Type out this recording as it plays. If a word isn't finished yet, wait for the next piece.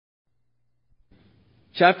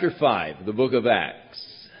Chapter 5, the book of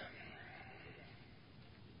Acts.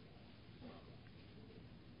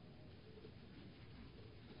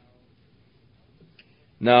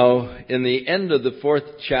 Now, in the end of the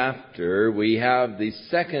 4th chapter, we have the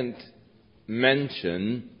second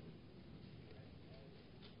mention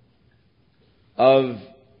of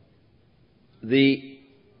the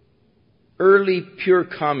early pure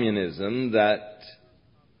communism that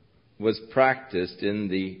was practiced in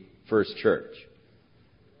the first church,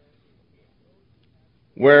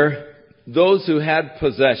 where those who had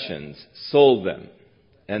possessions sold them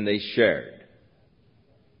and they shared.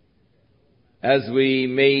 As we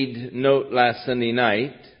made note last Sunday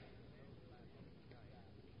night,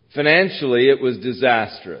 financially it was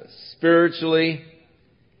disastrous. Spiritually,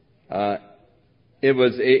 it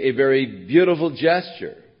was a very beautiful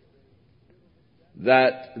gesture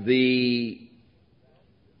that the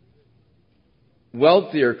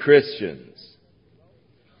wealthier Christians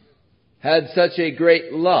had such a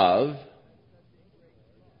great love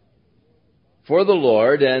for the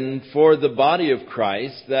Lord and for the body of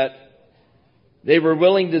Christ that they were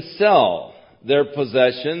willing to sell their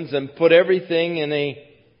possessions and put everything in a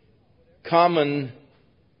common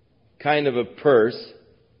kind of a purse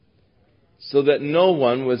so that no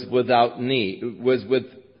one was without need,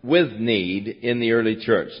 with need in the early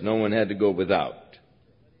church. No one had to go without.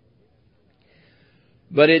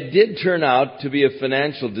 But it did turn out to be a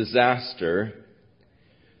financial disaster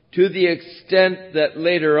to the extent that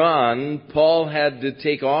later on Paul had to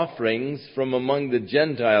take offerings from among the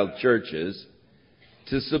Gentile churches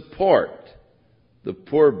to support the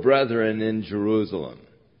poor brethren in Jerusalem.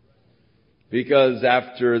 Because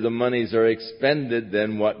after the monies are expended,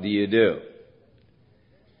 then what do you do?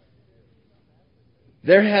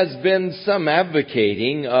 There has been some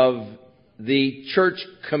advocating of the church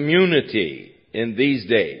community in these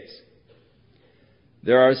days.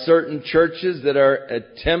 There are certain churches that are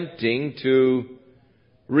attempting to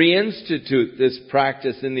reinstitute this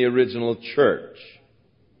practice in the original church.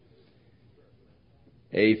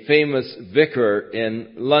 A famous vicar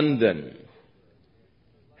in London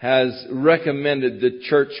has recommended the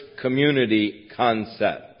church community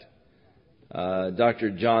concept,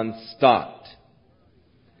 Dr. John Stott.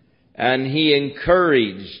 And he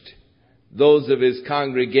encouraged those of his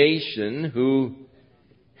congregation who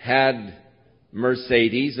had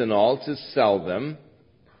Mercedes and all to sell them.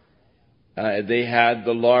 They had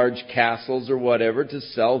the large castles or whatever to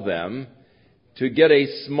sell them, to get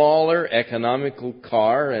a smaller economical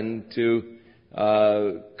car and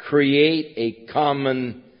to create a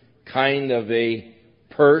common kind of a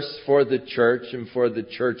purse for the church and for the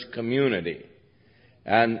church community.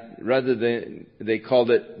 And rather than, they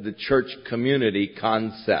called it the church community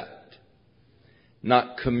concept.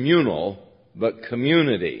 Not communal, but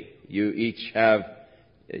community. You each have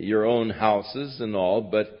your own houses and all,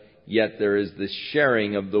 but yet there is the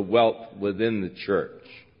sharing of the wealth within the church.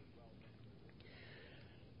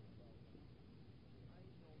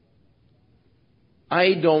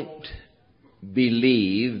 I don't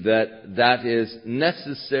believe that that is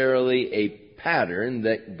necessarily a pattern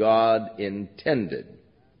that God intended.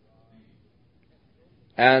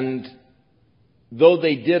 And though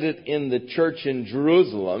they did it in the church in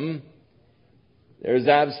Jerusalem, there's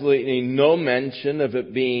absolutely no mention of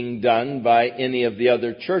it being done by any of the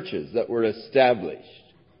other churches that were established.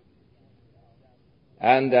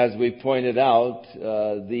 And as we pointed out,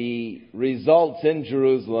 the results in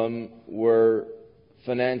Jerusalem were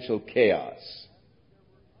financial chaos.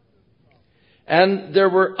 And there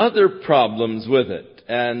were other problems with it,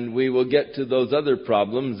 and we will get to those other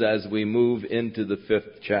problems as we move into the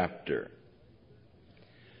 5th chapter.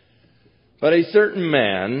 But a certain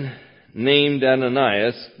man named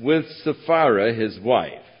Ananias, with Sapphira his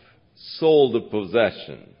wife, sold a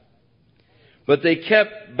possession. But they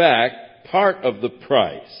kept back part of the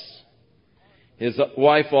price, his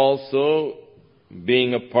wife also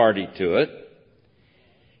being a party to it.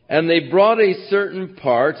 And they brought a certain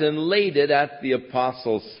part and laid it at the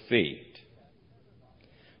apostles' feet.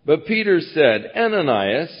 But Peter said,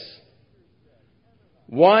 Ananias,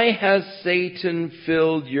 why has Satan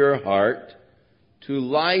filled your heart to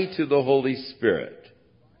lie to the Holy Spirit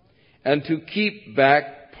and to keep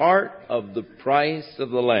back part of the price of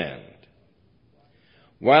the land?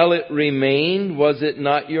 While it remained, was it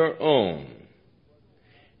not your own?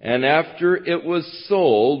 And after it was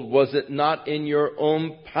sold, was it not in your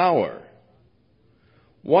own power?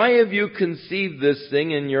 Why have you conceived this thing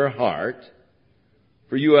in your heart?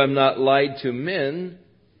 For you have not lied to men,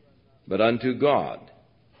 but unto God.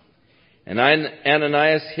 And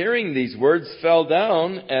Ananias, hearing these words, fell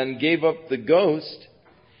down and gave up the ghost.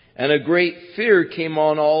 And a great fear came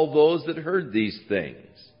on all those that heard these things.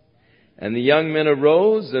 And the young men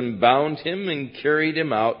arose and bound him and carried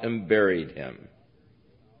him out and buried him.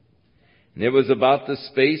 And it was about the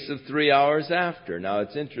space of 3 hours after. Now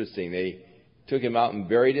it's interesting. They took him out and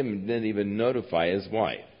buried him and didn't even notify his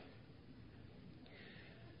wife.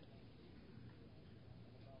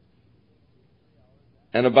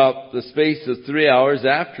 And about the space of 3 hours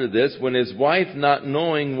after this, when his wife, not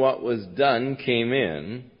knowing what was done, came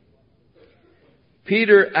in,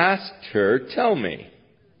 Peter asked her, "Tell me,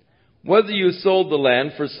 whether you sold the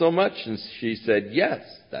land for so much?" And she said, "Yes,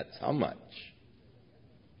 that's how much."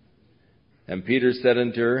 And Peter said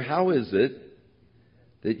unto her, "How is it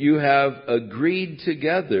that you have agreed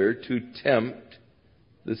together to tempt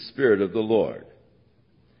the Spirit of the Lord?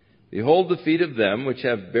 Behold, the feet of them which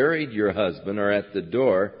have buried your husband are at the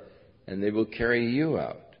door, and they will carry you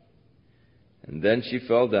out." And then she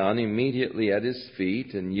fell down immediately at his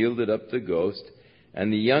feet and yielded up the ghost.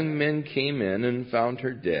 And the young men came in and found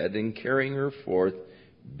her dead, and carrying her forth,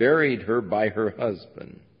 buried her by her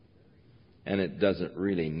husband. And it doesn't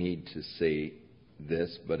really need to say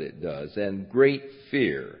this, but it does. And great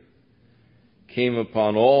fear came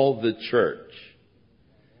upon all the church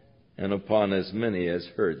and upon as many as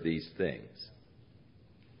heard these things.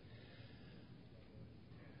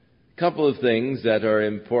 A couple of things that are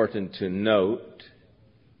important to note.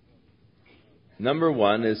 Number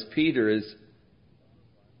one is Peter is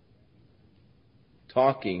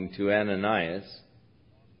talking to Ananias.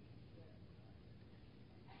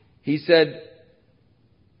 He said,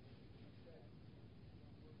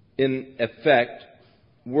 in effect,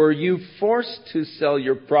 "Were you forced to sell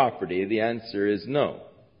your property?" The answer is no.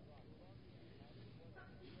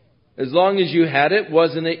 As long as you had it,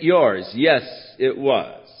 wasn't it yours? Yes, it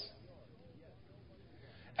was.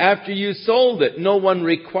 After you sold it, no one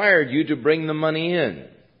required you to bring the money in.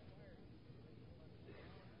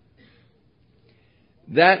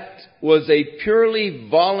 That was a purely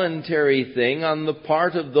voluntary thing on the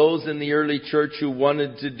part of those in the early church who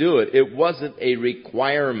wanted to do it. It wasn't a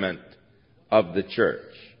requirement of the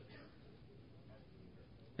church.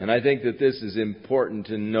 And I think that this is important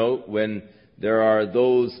to note when there are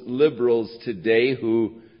those liberals today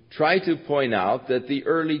who try to point out that the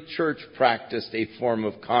early church practiced a form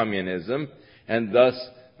of communism and thus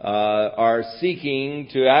are seeking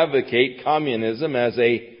to advocate communism as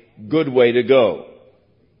a good way to go.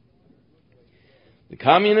 The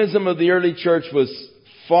communism of the early church was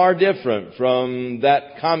far different from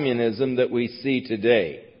that communism that we see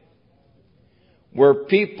today, where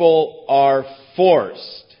people are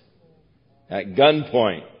forced at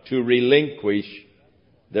gunpoint to relinquish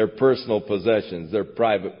their personal possessions, their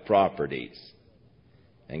private properties,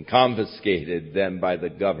 and confiscated them by the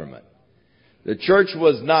government. The church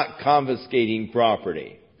was not confiscating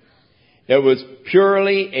property. It was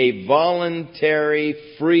purely a voluntary,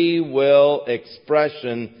 free will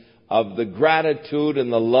expression of the gratitude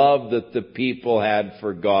and the love that the people had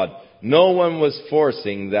for God. No one was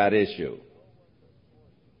forcing that issue.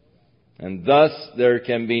 And thus there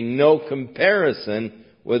can be no comparison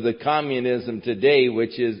with the communism today,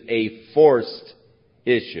 which is a forced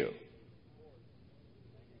issue.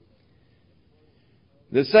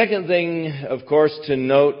 The second thing, of course, to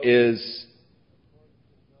note is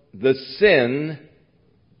the sin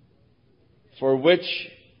for which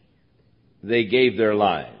they gave their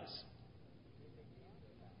lives.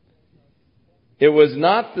 It was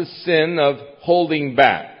not the sin of holding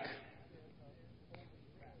back,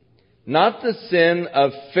 not the sin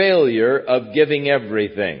of failure of giving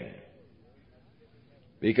everything,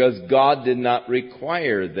 because God did not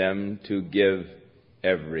require them to give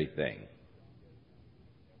everything.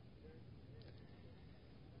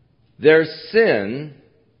 Their sin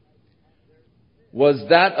was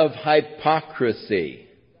that of hypocrisy,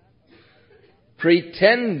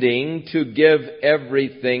 pretending to give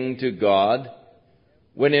everything to God,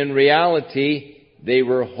 when in reality they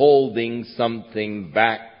were holding something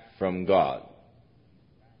back from God.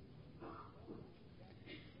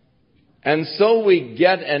 And so we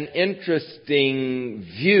get an interesting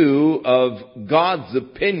view of God's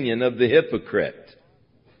opinion of the hypocrite,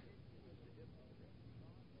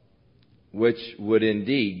 which would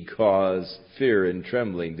indeed cause fear and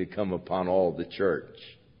trembling to come upon all the church.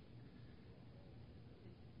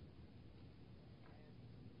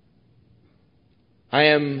 I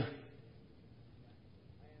am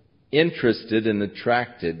interested and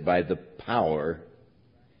attracted by the power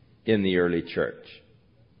in the early church.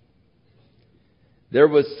 There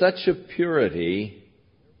was such a purity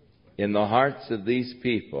in the hearts of these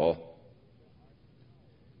people.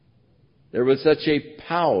 There was such a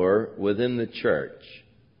power within the church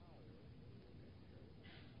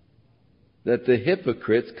that the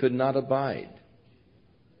hypocrites could not abide.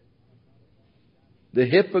 The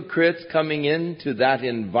hypocrites coming into that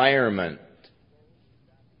environment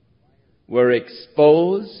were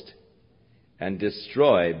exposed and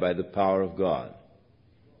destroyed by the power of God.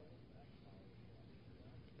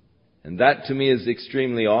 And that to me is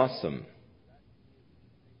extremely awesome.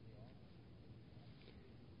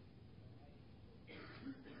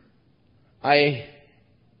 I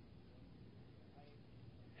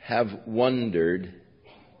have wondered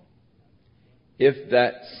if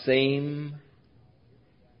that same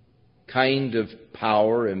kind of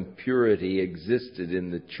power and purity existed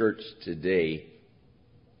in the church today,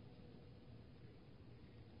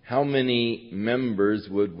 how many members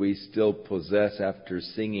would we still possess after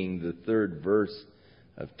singing the third verse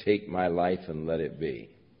of Take My Life and Let It Be?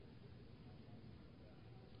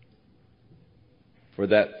 For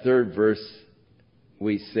that third verse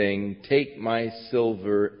we sing, Take my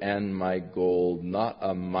silver and my gold, not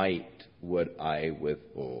a mite would I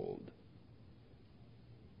withhold.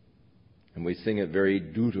 And we sing it very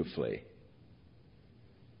dutifully.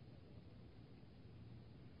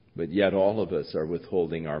 But yet all of us are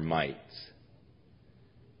withholding our mites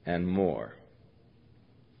and more.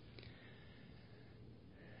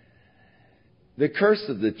 The curse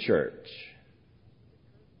of the church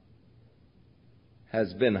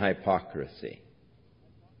has been hypocrisy.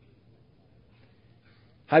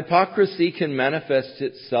 Hypocrisy can manifest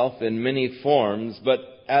itself in many forms, but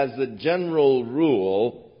as a general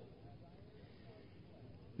rule,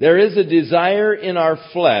 there is a desire in our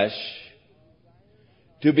flesh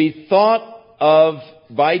to be thought of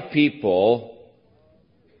by people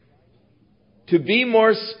to be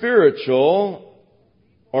more spiritual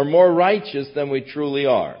or more righteous than we truly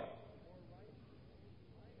are.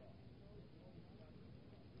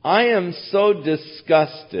 I am so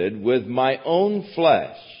disgusted with my own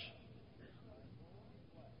flesh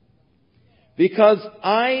because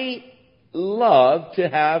I love to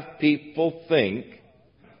have people think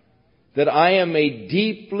that I am a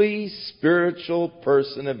deeply spiritual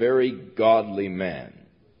person, a very godly man.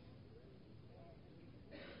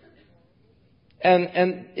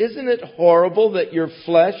 And isn't it horrible that your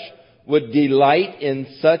flesh would delight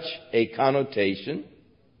in such a connotation?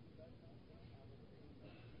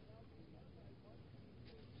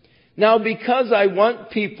 Now, because I want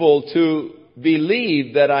people to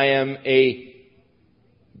believe that I am a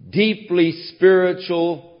deeply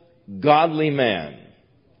spiritual, godly man,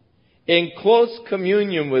 in close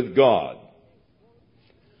communion with God,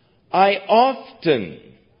 I often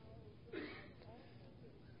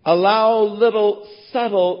allow little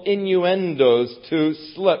subtle innuendos to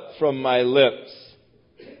slip from my lips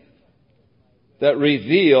that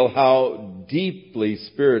reveal how deeply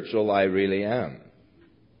spiritual I really am.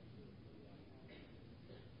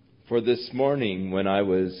 For this morning, when I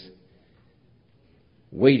was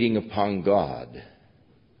waiting upon God,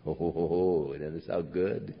 that is how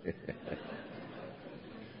good.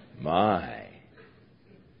 My.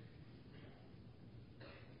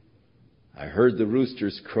 I heard the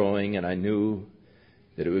roosters crowing and I knew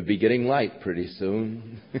that it would be getting light pretty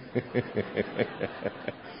soon.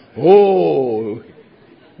 Oh!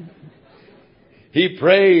 He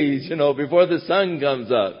prays, before the sun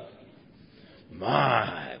comes up.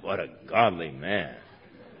 My, what a godly man.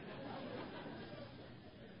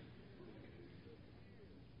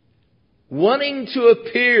 Wanting to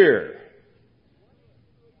appear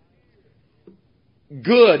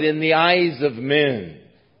good in the eyes of men.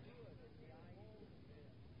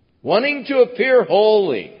 Wanting to appear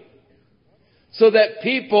holy so that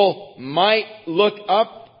people might look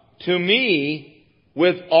up to me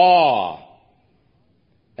with awe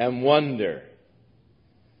and wonder.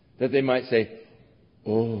 That they might say,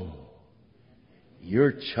 oh,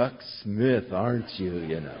 you're Chuck Smith, aren't you,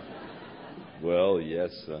 Well,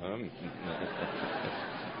 yes,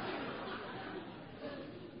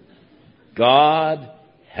 God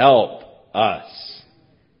help us.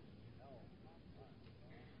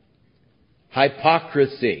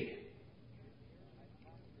 Hypocrisy.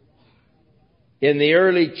 In the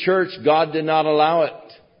early church, God did not allow it.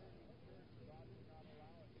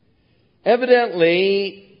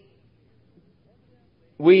 Evidently,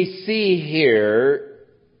 we see here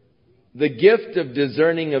the gift of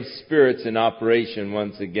discerning of spirits in operation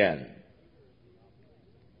once again.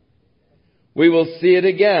 We will see it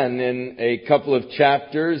again in a couple of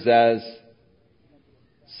chapters as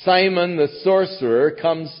Simon the sorcerer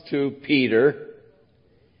comes to Peter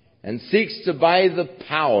and seeks to buy the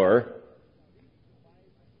power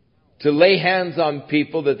to lay hands on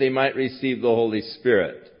people that they might receive the Holy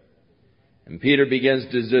Spirit. And Peter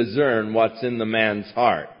begins to discern what's in the man's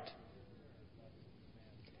heart.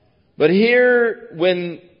 But here,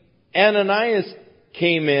 when Ananias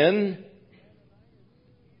came in,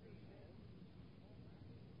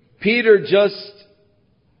 Peter just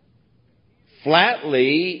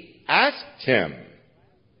flatly asked him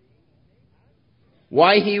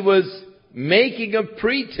why he was making a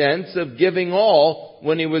pretense of giving all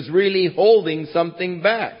when he was really holding something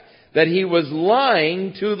back, that he was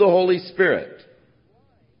lying to the Holy Spirit.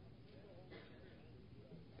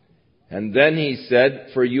 And then he said,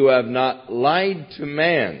 "For you have not lied to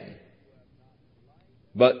man,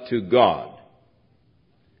 but to God,"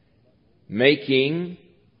 making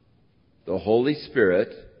the Holy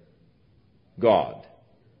Spirit God.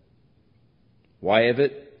 Why is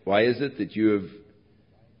it that you have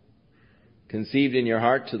conceived in your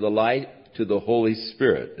heart to the light to the Holy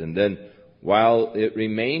Spirit? And then while it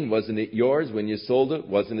remained, wasn't it yours? When you sold it,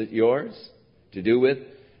 wasn't it yours to do with?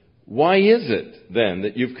 Why is it then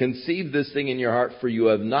that you've conceived this thing in your heart? For you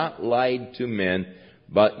have not lied to men,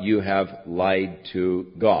 but you have lied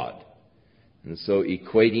to God. And so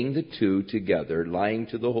equating the two together, lying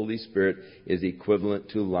to the Holy Spirit is equivalent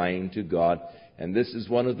to lying to God. And this is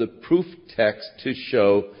one of the proof texts to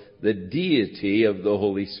show the deity of the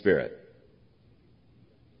Holy Spirit,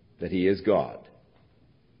 that He is God.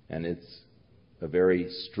 And it's a very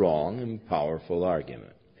strong and powerful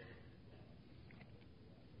argument.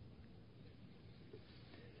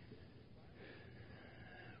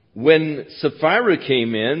 When Sapphira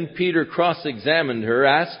came in, Peter cross-examined her,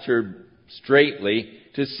 asked her straightly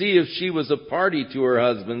to see if she was a party to her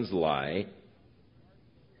husband's lie.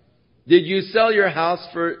 "Did you sell your house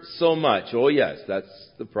for so much?" "Oh yes, that's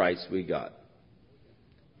the price we got."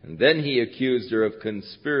 And then he accused her of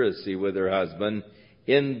conspiracy with her husband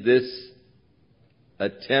in this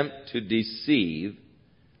attempt to deceive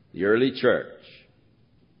the early church.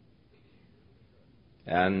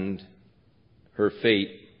 And her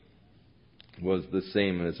fate was the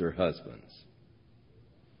same as her husband's.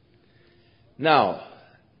 Now,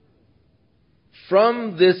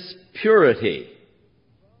 from this purity,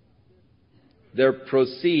 there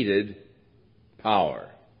proceeded power.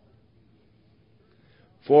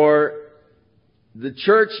 For the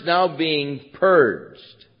church now being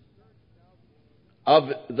purged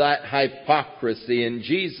of that hypocrisy, and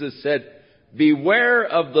Jesus said, "Beware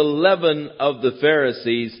of the leaven of the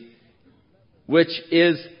Pharisees, which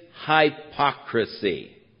is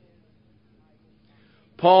hypocrisy."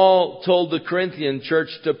 Paul told the Corinthian church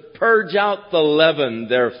to purge out the leaven,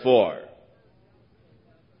 therefore.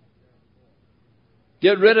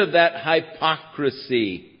 Get rid of that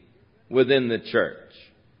hypocrisy within the church.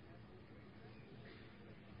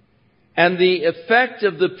 And the effect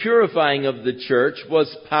of the purifying of the church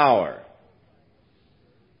was power.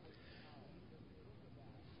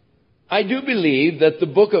 I do believe that the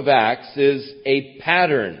book of Acts is a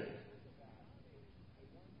pattern.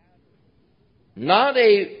 Not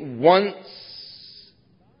a once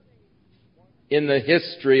in the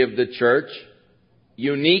history of the church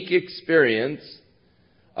unique experience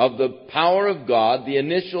of the power of God, the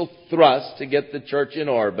initial thrust to get the church in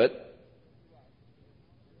orbit,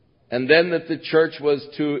 and then that the church was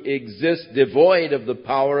to exist devoid of the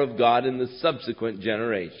power of God in the subsequent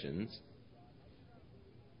generations.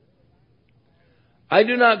 I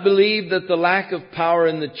do not believe that the lack of power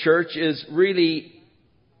in the church is really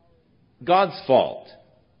God's fault.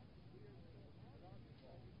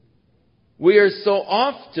 We are so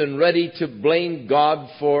often ready to blame God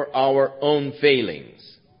for our own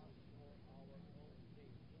failings.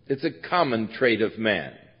 It's a common trait of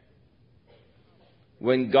man.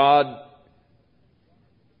 When God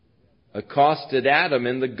accosted Adam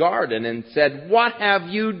in the garden and said, "What have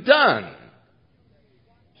you done?"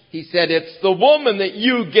 He said, "It's the woman that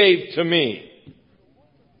you gave to me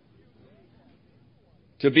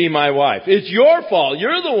to be my wife. It's your fault.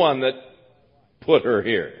 You're the one that put her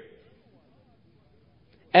here."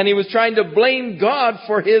 And he was trying to blame God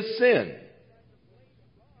for his sin.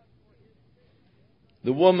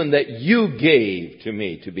 "The woman that you gave to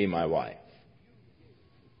me to be my wife.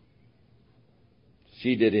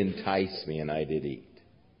 She did entice me and I did eat."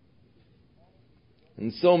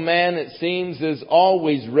 And so man, it seems, is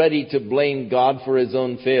always ready to blame God for his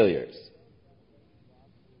own failures.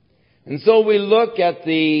 And so we look at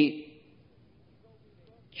the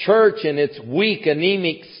church in its weak,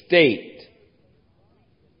 anemic state.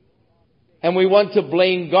 And we want to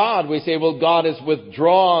blame God. We say, well, God has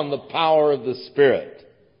withdrawn the power of the Spirit.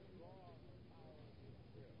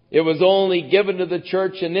 It was only given to the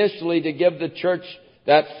church initially to give the church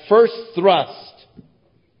that first thrust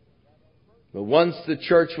But once the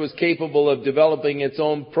church was capable of developing its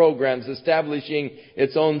own programs, establishing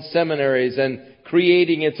its own seminaries, and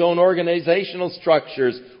creating its own organizational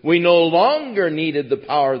structures, we no longer needed the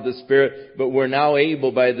power of the Spirit, but were now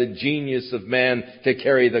able by the genius of man to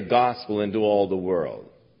carry the gospel into all the world.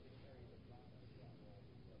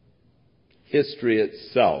 History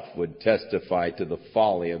itself would testify to the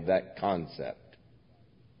folly of that concept.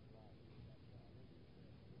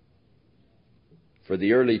 For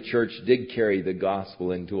the early church did carry the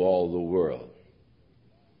gospel into all the world.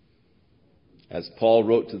 As Paul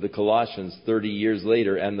wrote to the Colossians 30 years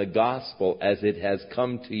later, and the gospel as it has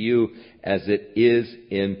come to you as it is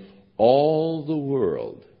in all the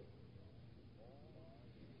world.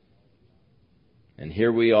 And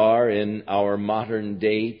here we are in our modern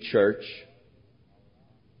day church,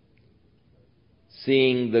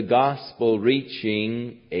 seeing the gospel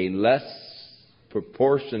reaching a less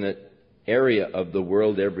proportionate area of the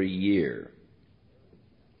world every year.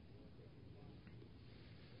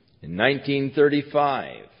 In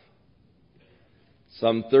 1935,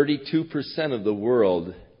 some 32% of the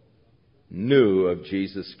world knew of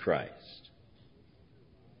Jesus Christ.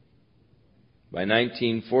 By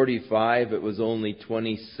 1945, it was only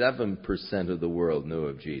 27% of the world knew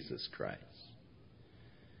of Jesus Christ.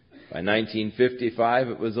 By 1955,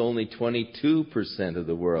 it was only 22% of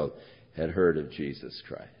the world had heard of Jesus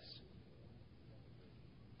Christ.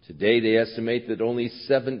 Today, they estimate that only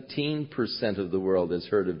 17% of the world has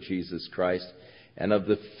heard of Jesus Christ, and of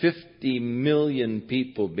the 50 million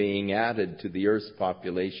people being added to the earth's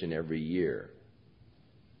population every year,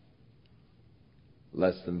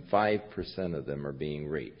 less than 5% of them are being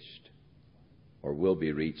reached, or will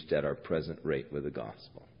be reached at our present rate with the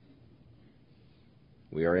gospel.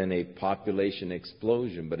 We are in a population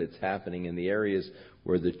explosion, but it's happening in the areas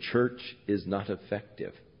where the church is not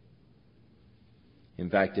effective. In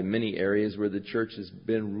fact, in many areas where the church has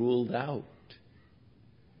been ruled out.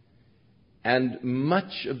 And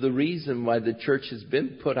much of the reason why the church has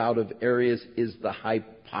been put out of areas is the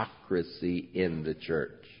hypocrisy in the church.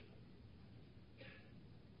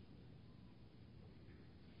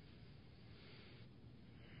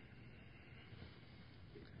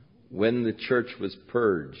 When the church was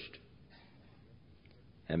purged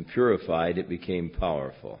and purified, it became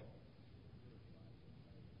powerful.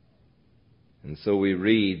 And so we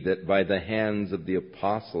read that by the hands of the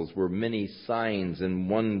apostles were many signs and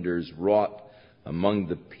wonders wrought among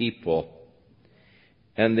the people,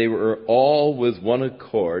 and they were all with one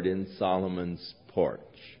accord in Solomon's porch.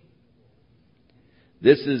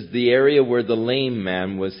 This is the area where the lame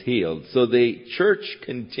man was healed. So the church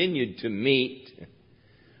continued to meet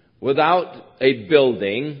without a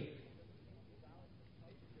building,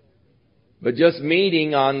 but just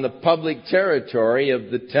meeting on the public territory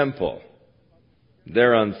of the temple,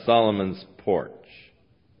 there on Solomon's porch.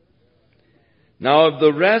 Now of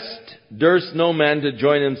the rest durst no man to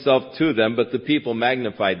join himself to them, but the people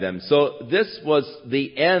magnified them. So this was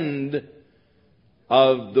the end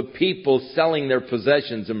of the people selling their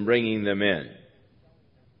possessions and bringing them in.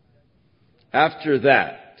 After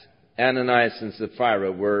that, Ananias and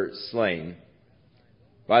Sapphira were slain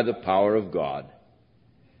by the power of God.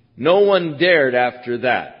 No one dared after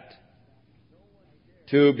that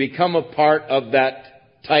to become a part of that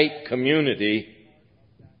tight community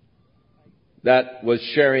that was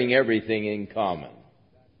sharing everything in common.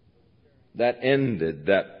 That ended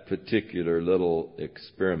that particular little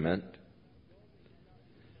experiment.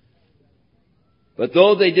 But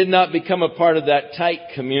though they did not become a part of that tight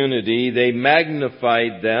community, they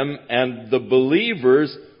magnified them, and the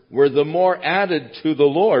believers were the more added to the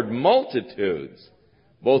Lord, multitudes,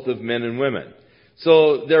 both of men and women.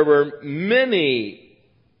 So there were many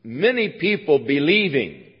people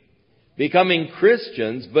believing, becoming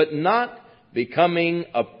Christians, but not becoming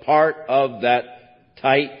a part of that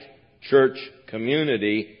tight church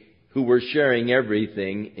community who were sharing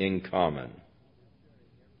everything in common.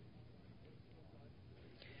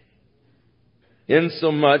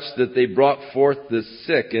 Insomuch that they brought forth the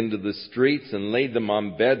sick into the streets and laid them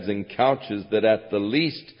on beds and couches, that at the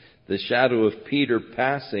least the shadow of Peter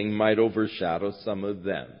passing might overshadow some of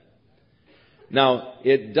them. Now,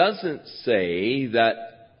 it doesn't say that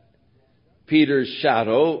Peter's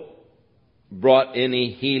shadow brought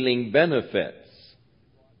any healing benefits.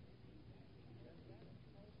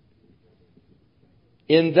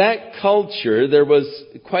 In that culture, there was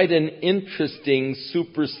quite an interesting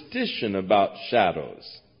superstition about shadows.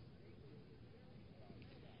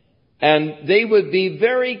 And they would be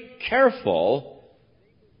very careful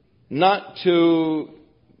not to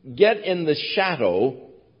get in the shadow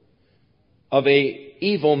of an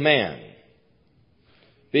evil man.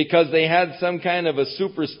 because they had some kind of a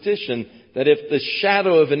superstition that if the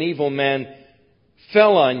shadow of an evil man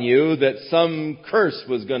fell on you, that some curse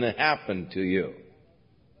was going to happen to you.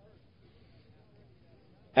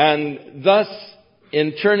 And thus,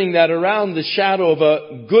 in turning that around, the shadow of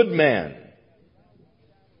a good man,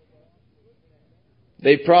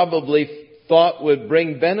 they probably thought would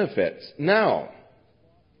bring benefits. Now,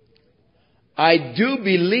 I do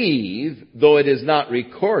believe, though it is not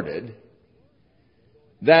recorded,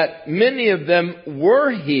 that many of them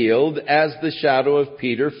were healed as the shadow of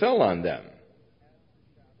Peter fell on them.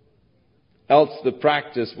 Else the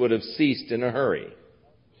practice would have ceased in a hurry.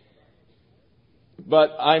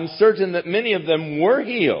 But I'm certain that many of them were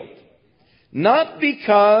healed, not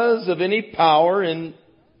because of any power in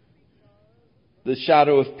the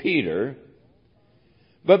shadow of Peter,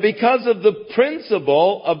 but because of the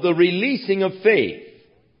principle of the releasing of faith.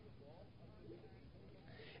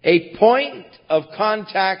 A point of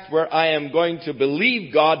contact where I am going to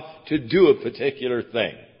believe God to do a particular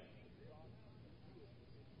thing.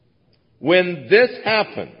 When this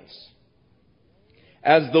happens,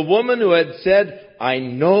 as the woman who had said, I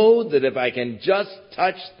know that if I can just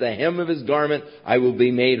touch the hem of his garment, I will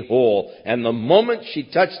be made whole. And the moment she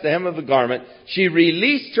touched the hem of the garment, she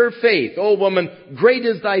released her faith. O woman, great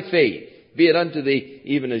is thy faith. Be it unto thee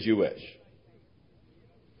even as you wish.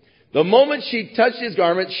 The moment she touched his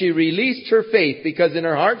garment, she released her faith because in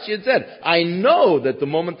her heart she had said, I know that the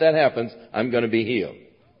moment that happens, I'm going to be healed.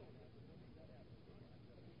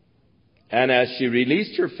 And as she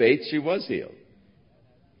released her faith, she was healed.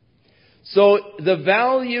 So the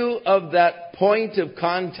value of that point of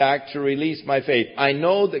contact to release my faith, I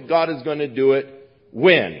know that God is going to do it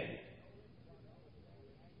when.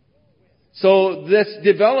 So this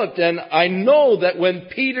developed, and I know that when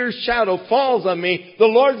Peter's shadow falls on me, the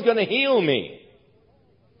Lord's going to heal me.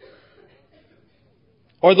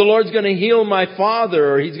 Or the Lord's going to heal my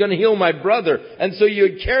father, or He's going to heal my brother. And so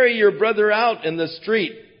you'd carry your brother out in the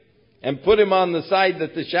street and put him on the side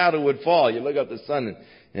that the shadow would fall. You look up the sun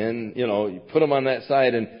and you put him on that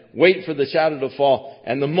side and wait for the shadow to fall.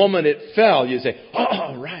 And the moment it fell, you say,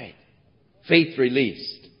 oh, right. Faith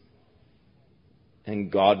released.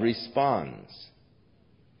 And God responds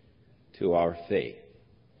to our faith.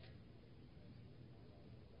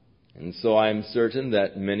 And so I'm certain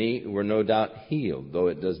that many were no doubt healed, though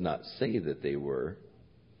it does not say that they were,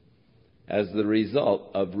 as the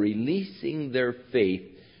result of releasing their faith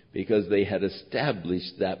because they had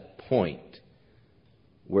established that point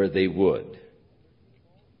where they would.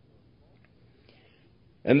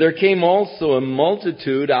 And there came also a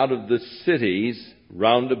multitude out of the cities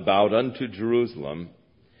round about unto Jerusalem,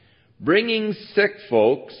 bringing sick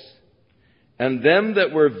folks, and them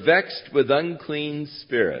that were vexed with unclean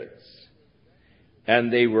spirits,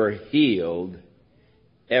 and they were healed,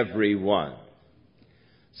 every one.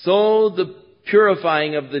 So the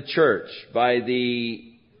purifying of the church by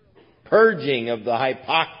the purging of the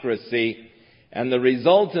hypocrisy and the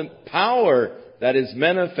resultant power that is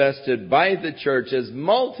manifested by the church as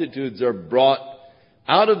multitudes are brought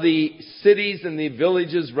out of the cities and the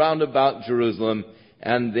villages round about Jerusalem,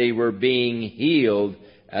 and they were being healed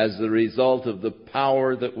as the result of the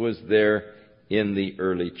power that was there in the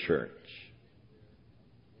early church.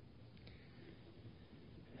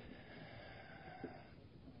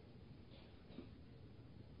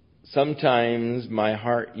 Sometimes my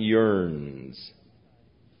heart yearns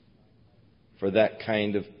for that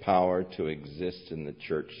kind of power to exist in the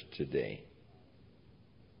church today.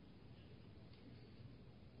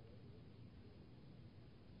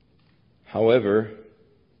 However,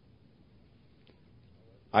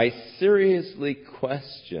 I seriously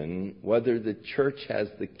question whether the church has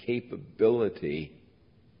the capability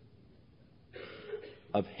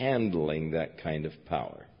of handling that kind of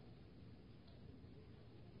power.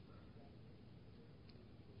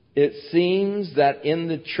 It seems that in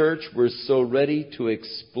the church we're so ready to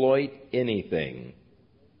exploit anything.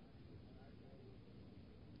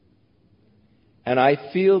 And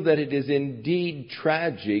I feel that it is indeed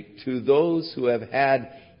tragic to those who have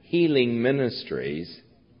had healing ministries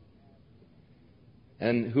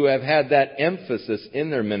and who have had that emphasis in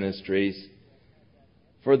their ministries.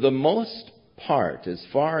 For the most part, as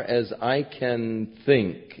far as I can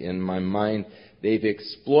think in my mind, they've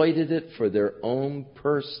exploited it for their own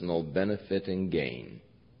personal benefit and gain.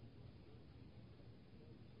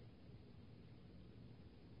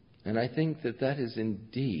 And I think that that is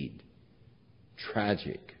indeed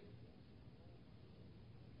tragic.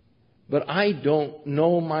 But I don't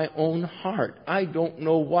know my own heart. I don't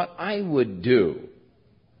know what I would do.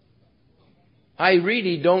 I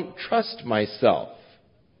really don't trust myself.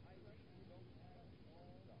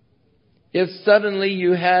 if suddenly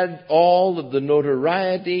you had all of the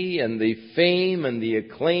notoriety and the fame and the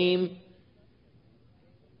acclaim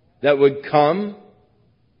that would come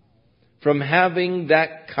from having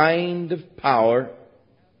that kind of power,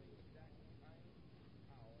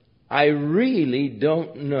 I really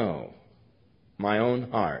don't know my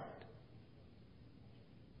own heart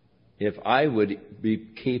if I would be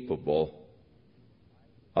capable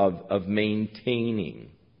of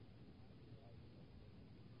maintaining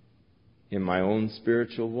in my own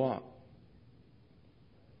spiritual walk.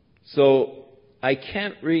 So I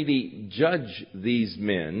can't really judge these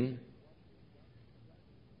men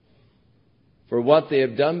for what they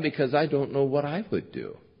have done because I don't know what I would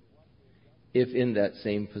do if in that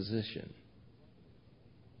same position.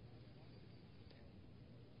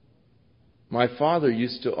 My father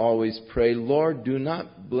used to always pray, Lord, do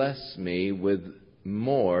not bless me with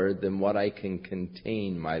more than what I can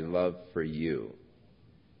contain my love for you.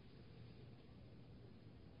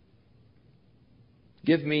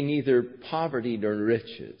 Give me neither poverty nor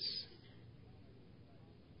riches.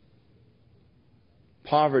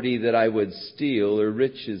 Poverty that I would steal, or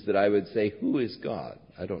riches that I would say, who is God?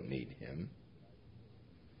 I don't need Him.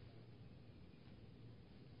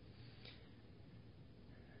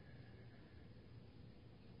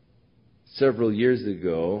 Several years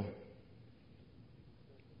ago,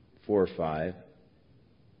 4 or 5,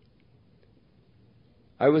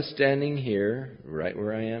 I was standing here, right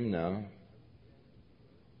where I am now,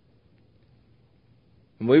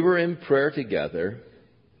 and we were in prayer together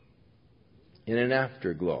in an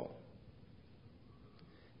afterglow,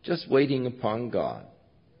 just waiting upon God.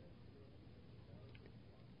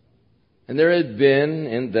 And there had been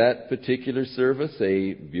in that particular service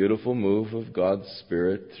a beautiful move of God's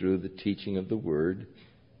Spirit through the teaching of the Word.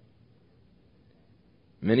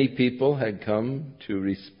 Many people had come to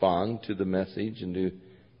respond to the message and to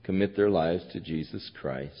commit their lives to Jesus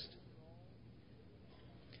Christ.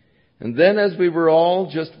 And then as we were all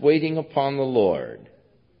just waiting upon the Lord,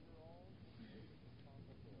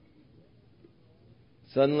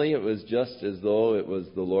 suddenly it was just as though it was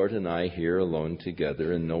the Lord and I here alone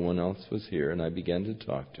together and no one else was here, and I began to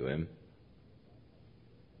talk to Him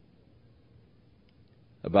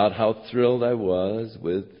about how thrilled I was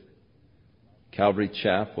with Calvary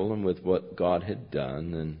Chapel and with what God had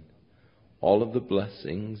done and all of the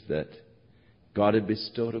blessings that God had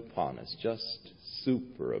bestowed upon us, just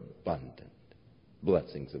super abundant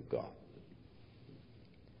blessings of God.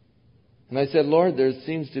 And I said, Lord, there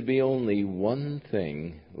seems to be only one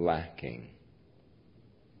thing lacking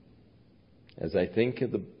as I think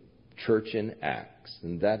of the church in Acts,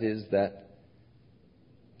 and that is that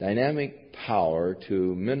dynamic power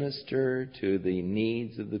to minister to the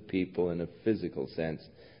needs of the people in a physical sense,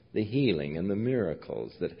 the healing and the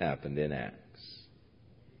miracles that happened in Acts.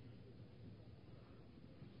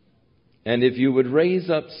 And if you would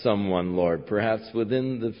raise up someone, Lord, perhaps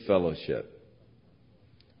within the fellowship,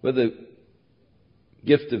 with a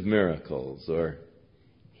gift of miracles or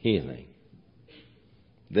healing,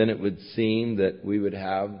 then it would seem that we would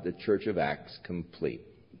have the Church of Acts complete.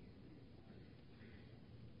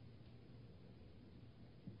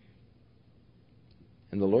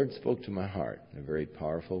 And the Lord spoke to my heart in a very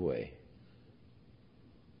powerful way.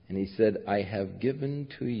 And He said, I have given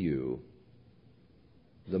to you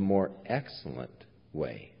the more excellent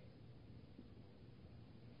way.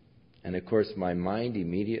 And of course, my mind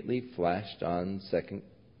immediately flashed on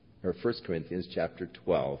 1 Corinthians chapter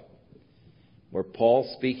 12, where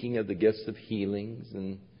Paul, speaking of the gifts of healings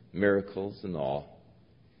and miracles and all,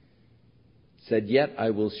 said, yet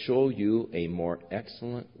I will show you a more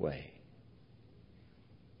excellent way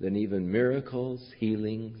than even miracles,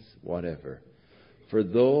 healings, whatever. For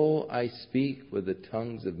though I speak with the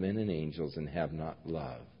tongues of men and angels and have not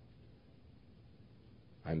love,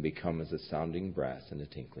 I'm become as a sounding brass and a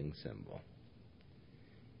tinkling cymbal.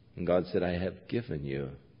 And God said, I have given you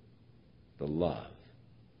the love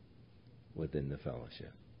within the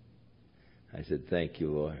fellowship. I said, thank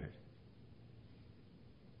you, Lord,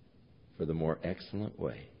 for the more excellent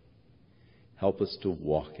way. Help us to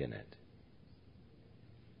walk in it.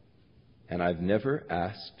 And I've never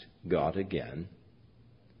asked God again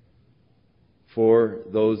for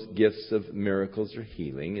those gifts of miracles or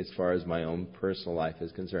healing as far as my own personal life is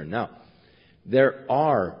concerned. Now, there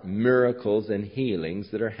are miracles and healings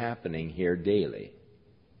that are happening here daily.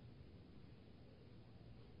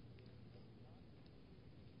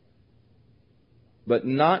 But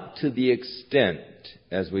not to the extent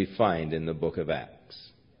as we find in the book of Acts.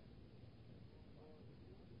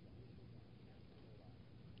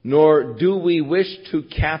 Nor do we wish to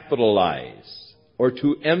capitalize or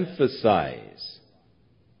to emphasize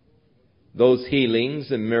those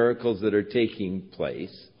healings and miracles that are taking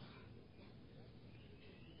place,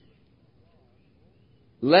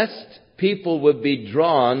 lest people would be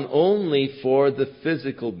drawn only for the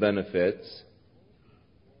physical benefits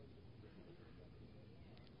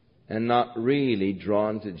and not really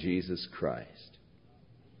drawn to Jesus Christ.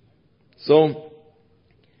 So,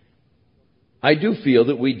 I do feel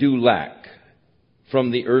that we do lack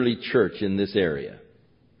from the early church in this area.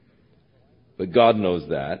 But God knows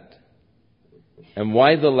that. And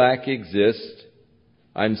why the lack exists,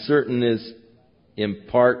 I'm certain is in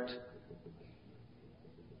part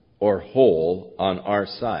or whole on our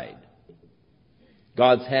side.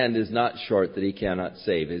 God's hand is not short that He cannot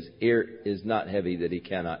save. His ear is not heavy that He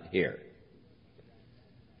cannot hear.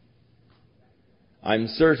 I'm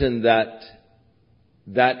certain that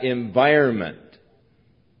that environment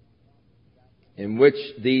in which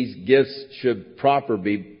these gifts should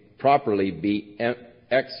properly be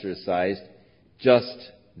exercised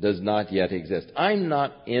just does not yet exist. I'm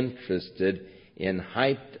not interested in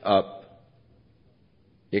hyped up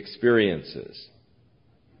experiences.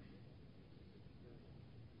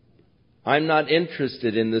 I'm not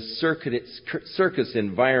interested in the circus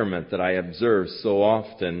environment that I observe so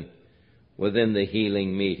often within the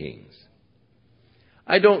healing meetings.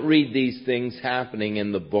 I don't read these things happening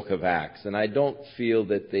in the book of Acts, and I don't feel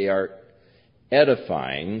that they are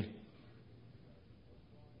edifying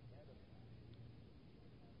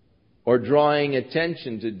or drawing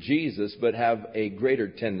attention to Jesus, but have a greater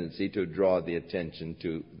tendency to draw the attention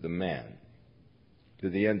to the man, to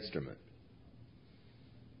the instrument.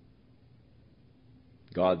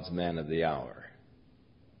 God's man of the hour.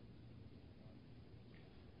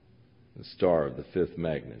 The star of the fifth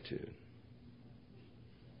magnitude.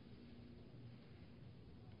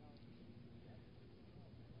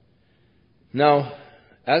 Now,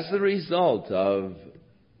 as the result of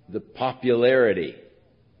the popularity,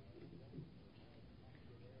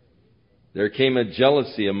 there came a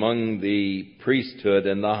jealousy among the priesthood,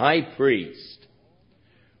 and the high priest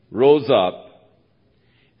rose up,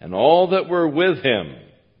 and all that were with him,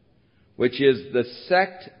 which is the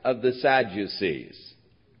sect of the Sadducees,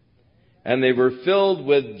 and they were filled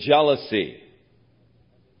with jealousy.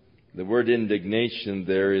 The word indignation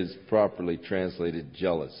there is properly translated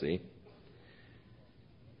jealousy.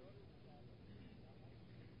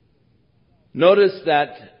 Notice that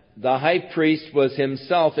the high priest was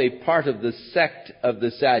himself a part of the sect of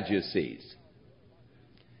the Sadducees.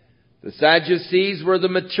 The Sadducees were the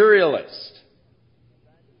materialists.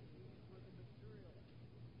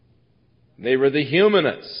 They were the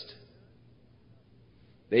humanist.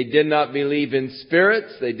 They did not believe in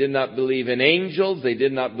spirits. They did not believe in angels. They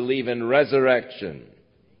did not believe in resurrection.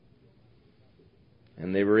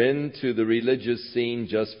 And they were into the religious scene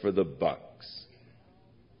just for the bucks.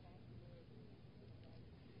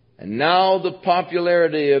 And now the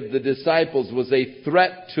popularity of the disciples was a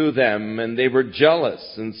threat to them, and they were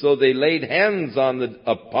jealous. And so they laid hands on the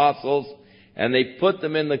apostles, and they put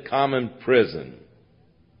them in the common prison.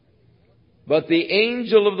 But the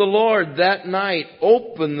angel of the Lord that night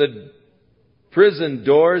opened the prison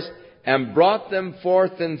doors and brought them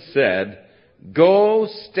forth and said, "Go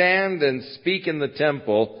stand and speak in the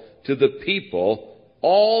temple to the people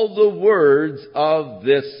all the words of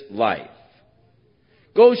this life."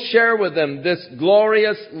 Go share with them this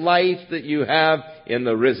glorious life that you have in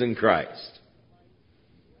the risen Christ.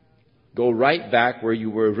 Go right back where you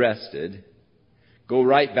were arrested. Go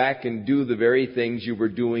right back and do the very things you were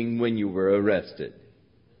doing when you were arrested.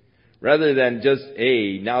 Rather than just,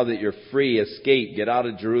 hey, now that you're free, escape, get out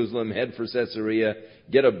of Jerusalem, head for Caesarea,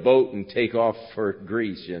 get a boat and take off for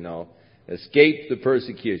Greece, Escape the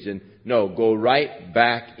persecution. No, go right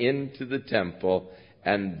back into the temple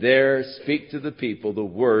and there speak to the people the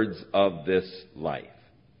words of this life.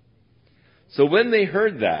 So when they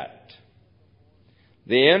heard that,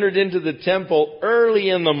 they entered into the temple early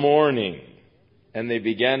in the morning, and they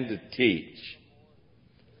began to teach.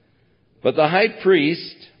 But the high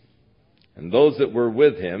priest and those that were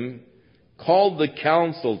with him called the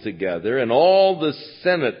council together and all the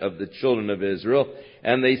senate of the children of Israel,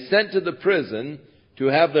 and they sent to the prison to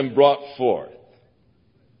have them brought forth.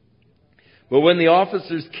 But when the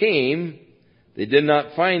officers came, they did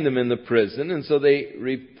not find them in the prison, and so they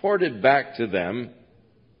reported back to them,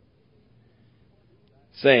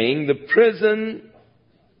 saying, "The prison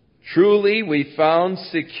truly we found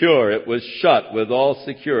secure. It was shut with all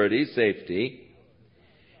security, safety.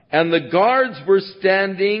 And the guards were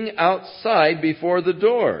standing outside before the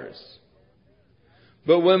doors.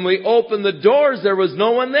 But when we opened the doors, there was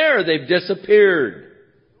no one there. They've disappeared."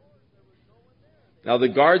 Now the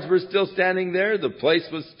guards were still standing there. The place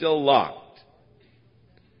was still locked.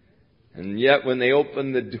 And yet when they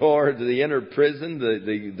opened the door to the inner prison,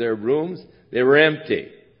 their rooms, they were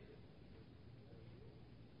empty.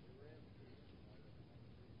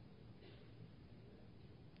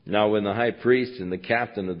 Now when the high priest and the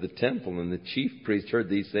captain of the temple and the chief priest heard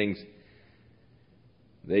these things,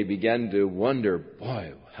 they began to wonder,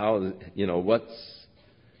 boy, how, what's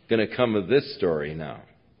going to come of this story now?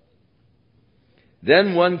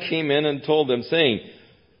 Then one came in and told them, saying,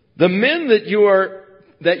 the men that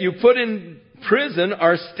you put in prison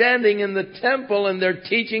are standing in the temple and they're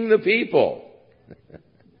teaching the people.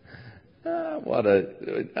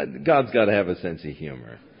 God's got to have a sense of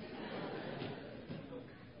humor.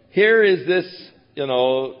 Here is this,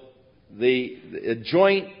 the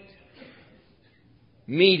joint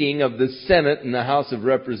meeting of the Senate and the House of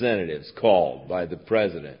Representatives called by the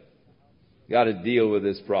President. Got to deal with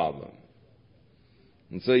this problem.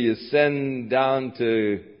 And so you send down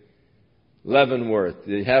to Leavenworth.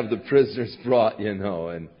 You have the prisoners brought,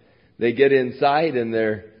 and they get inside and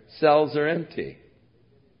their cells are empty.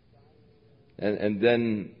 And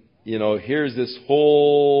then, here's this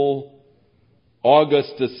whole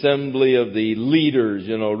august assembly of the leaders,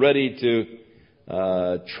 ready to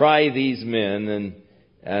try these men.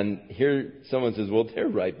 And here someone says, well, they're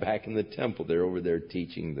right back in the temple. They're over there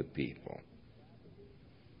teaching the people.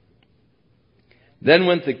 Then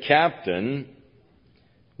went the captain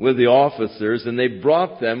with the officers, and they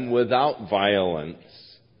brought them without violence,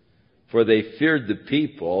 for they feared the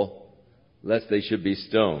people, lest they should be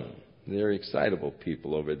stoned. They're excitable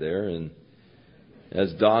people over there, and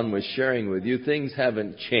as Don was sharing with you, things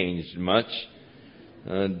haven't changed much.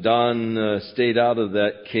 Don stayed out of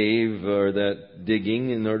that cave or that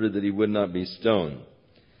digging in order that he would not be stoned.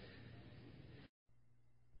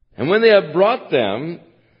 And when they had brought them,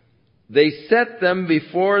 they set them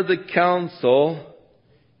before the council,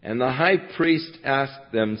 and the high priest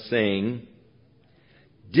asked them, saying,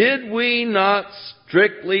 did we not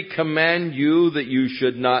strictly command you that you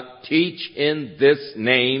should not teach in this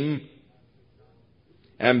name?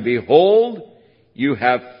 And behold, you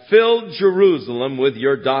have filled Jerusalem with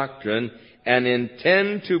your doctrine and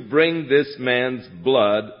intend to bring this man's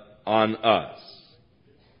blood on us.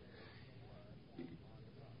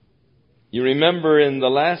 You remember in the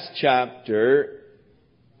last chapter,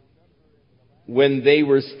 when they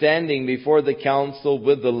were standing before the council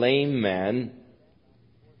with the lame man,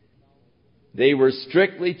 they were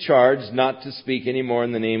strictly charged not to speak any more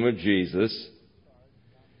in the name of Jesus.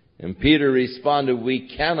 And Peter responded,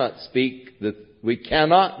 we cannot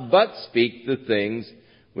but speak the things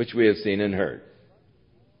which we have seen and heard.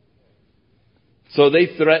 So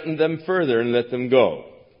they threatened them further and let them go.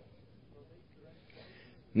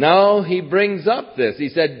 Now he brings up this. He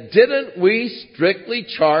said, didn't we strictly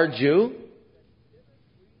charge you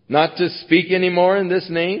not to speak anymore in this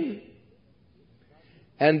name?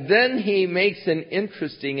 And then he makes an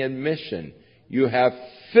interesting admission. You have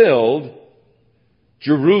filled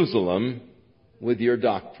Jerusalem with your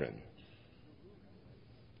doctrine.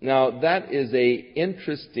 Now that is a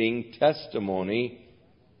interesting testimony,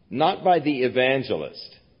 not by the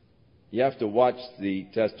evangelist. You have to watch the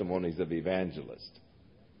testimonies of evangelists.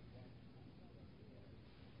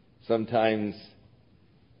 Sometimes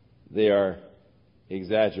they are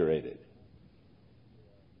exaggerated.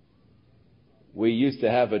 We used to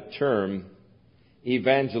have a term,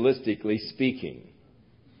 evangelistically speaking.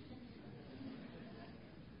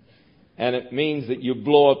 And it means that you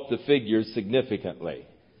blow up the figures significantly.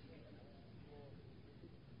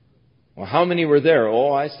 Well, how many were there?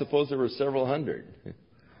 Oh, I suppose there were several hundred.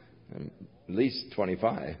 At least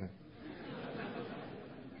 25.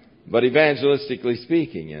 But evangelistically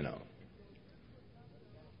speaking,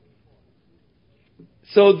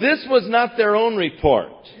 So this was not their own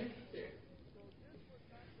report.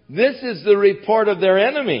 This is the report of their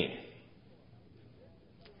enemy.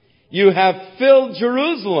 You have filled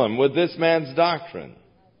Jerusalem with this man's doctrine.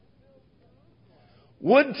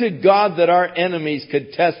 Would to God that our enemies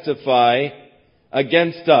could testify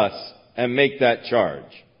against us and make that charge.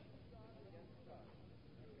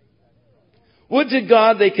 Would to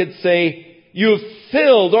God they could say, you've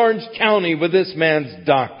filled Orange County with this man's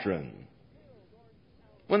doctrine.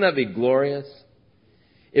 Wouldn't that be glorious?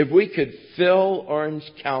 If we could fill Orange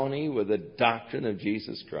County with the doctrine of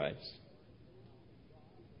Jesus Christ.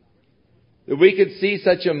 That we could see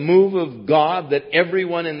such a move of God that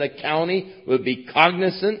everyone in the county would be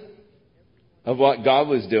cognizant of what God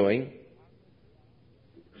was doing.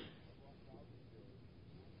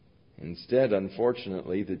 Instead,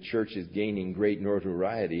 unfortunately, the church is gaining great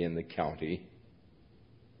notoriety in the county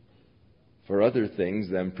for other things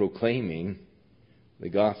than proclaiming the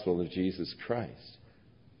gospel of Jesus Christ.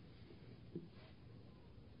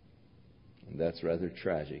 that's rather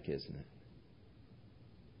tragic, isn't it?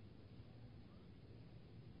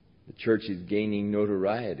 The church is gaining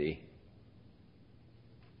notoriety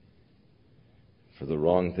for the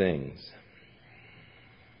wrong things.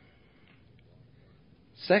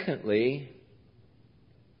 Secondly,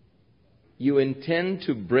 you intend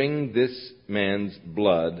to bring this man's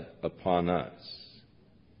blood upon us.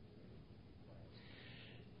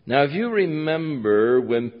 Now, if you remember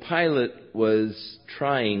when Pilate was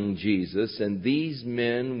trying Jesus and these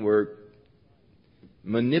men were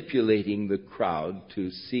manipulating the crowd to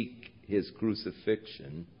seek his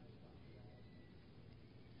crucifixion,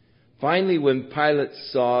 finally when Pilate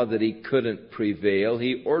saw that he couldn't prevail,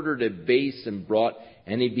 he ordered a basin brought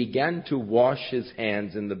and he began to wash his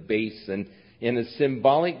hands in the basin. In a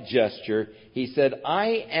symbolic gesture, he said,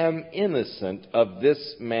 "I am innocent of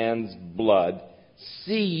this man's blood.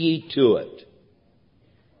 See ye to it."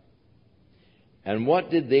 And what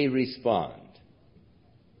did they respond?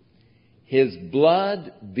 "His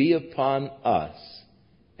blood be upon us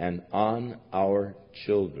and on our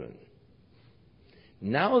children."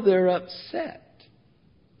 Now they're upset,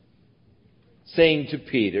 saying to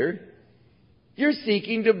Peter, "You're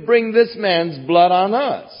seeking to bring this man's blood on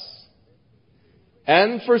us."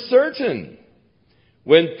 And for certain,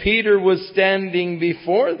 when Peter was standing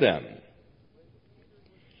before them,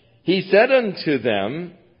 he said unto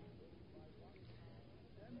them,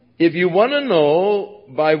 "If you want to know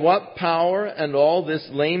by what power and all this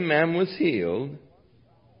lame man was healed,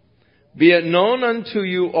 be it known unto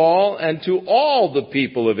you all and to all the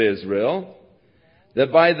people of Israel,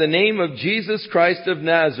 that by the name of Jesus Christ of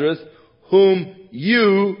Nazareth, whom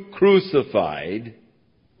you crucified."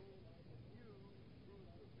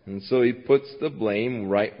 And so he puts the blame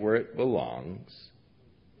right where it belongs.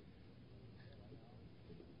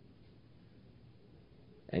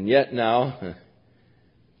 And yet now,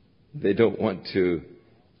 they don't want to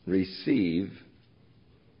receive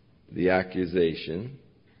the accusation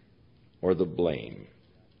or the blame.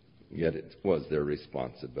 Yet it was their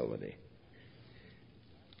responsibility.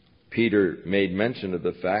 Peter made mention of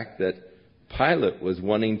the fact that Pilate was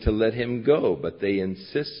wanting to let him go, but they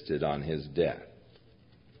insisted on his death.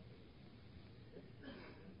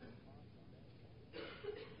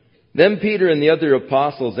 Then Peter and the other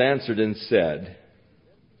apostles answered and said,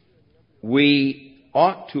 "We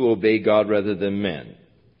ought to obey God rather than men."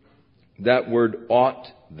 That word "ought"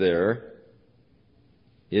 there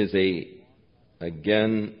is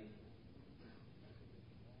again,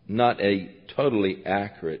 not a totally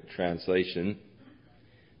accurate translation.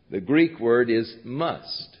 The Greek word is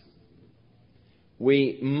must.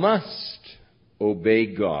 We must obey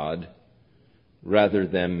God rather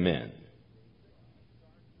than men.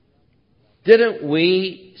 Didn't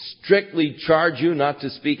we strictly charge you not to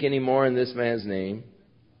speak any more in this man's name?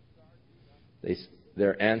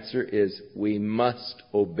 Their answer is, we must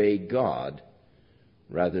obey God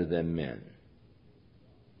rather than men.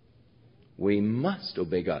 We must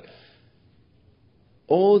obey God.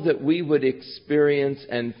 Oh, that we would experience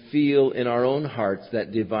and feel in our own hearts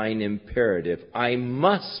that divine imperative. I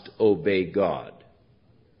must obey God.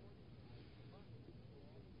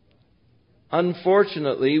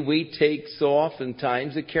 Unfortunately, we take so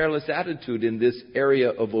oftentimes a careless attitude in this area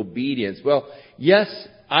of obedience. Well, yes,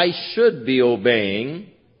 I should be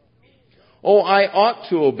obeying. Oh, I ought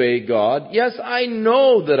to obey God. Yes, I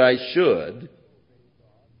know that I should.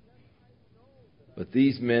 But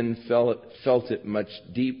these men felt it much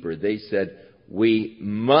deeper. They said, we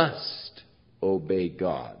must obey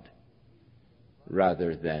God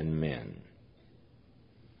rather than men.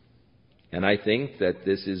 And I think that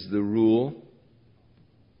this is the rule.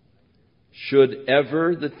 Should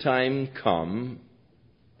ever the time come,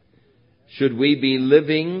 should we be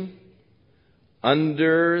living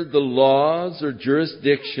under the laws or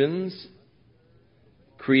jurisdictions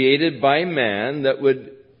created by man that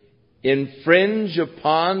would infringe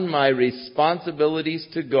upon my responsibilities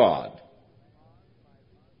to God,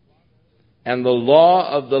 and the law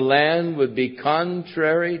of the land would be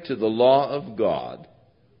contrary to the law of God,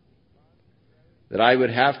 that I would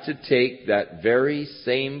have to take that very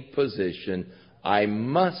same position. I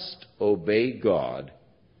must obey God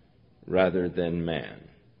rather than man.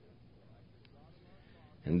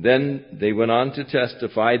 And then they went on to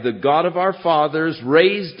testify, the God of our fathers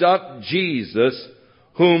raised up Jesus,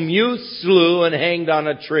 whom you slew and hanged on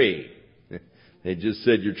a tree. They just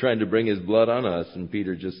said, you're trying to bring his blood on us. And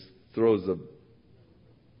Peter just throws a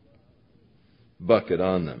bucket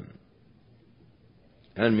on them.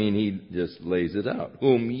 I mean, he just lays it out.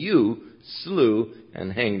 Whom you slew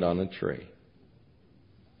and hanged on a tree.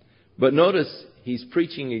 But notice, he's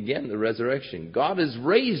preaching again the resurrection. God has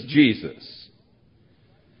raised Jesus.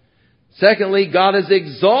 Secondly, God has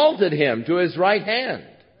exalted him to his right hand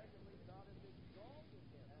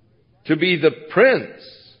to be the Prince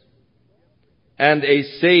and a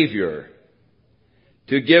Savior,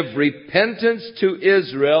 to give repentance to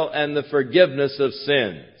Israel and the forgiveness of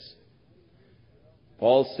sins.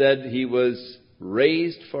 Paul said he was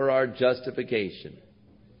raised for our justification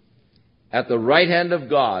at the right hand of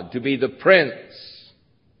God to be the Prince,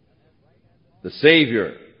 the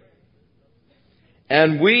Savior.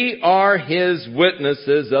 And we are his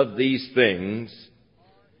witnesses of these things,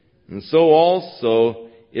 and so also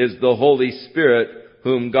is the Holy Spirit,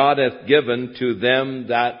 whom God hath given to them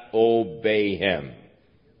that obey him.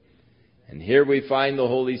 And here we find the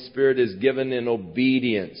Holy Spirit is given in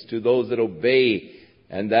obedience to those that obey,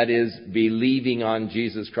 and that is believing on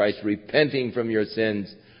Jesus Christ, repenting from your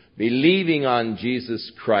sins, believing on Jesus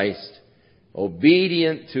Christ,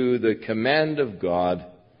 obedient to the command of God,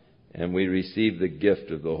 and we receive the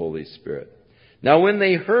gift of the Holy Spirit. Now when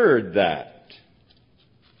they heard that,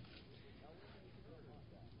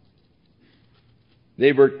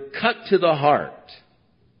 they were cut to the heart.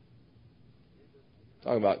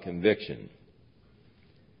 Talk about conviction.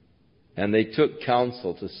 And they took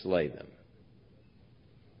counsel to slay them.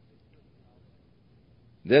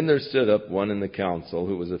 Then there stood up one in the council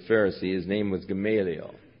who was a Pharisee. His name was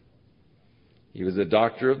Gamaliel. He was a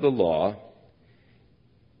doctor of the law.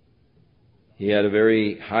 He had a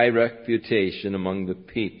very high reputation among the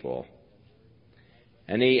people.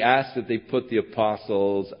 And he asked that they put the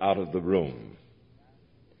apostles out of the room.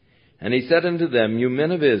 And he said unto them, you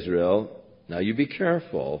men of Israel, now you be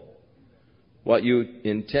careful what you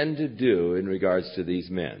intend to do in regards to these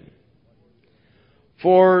men.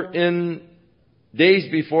 For in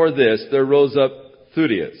days before this, there rose up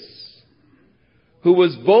Theudas, who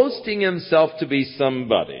was boasting himself to be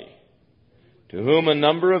somebody, to whom a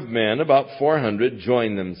number of men, about 400,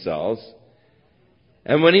 joined themselves.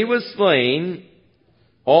 And when he was slain,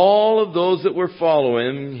 all of those that were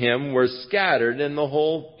following him were scattered, and the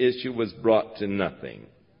whole issue was brought to nothing.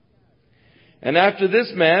 And after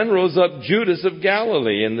this man rose up Judas of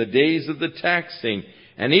Galilee in the days of the taxing,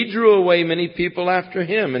 and he drew away many people after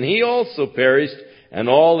him, and he also perished, and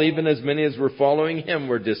all, even as many as were following him,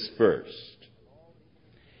 were dispersed.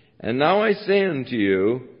 And now I say unto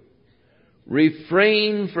you,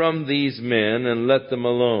 refrain from these men, and let them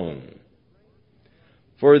alone.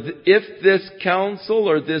 For if this counsel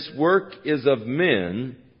or this work is of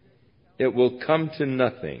men, it will come to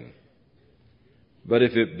nothing. But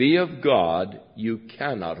if it be of God, you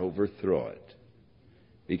cannot overthrow it,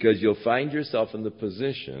 because you'll find yourself in the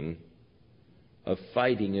position of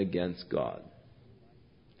fighting against God.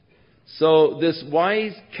 So this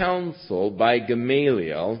wise counsel by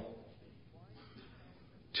Gamaliel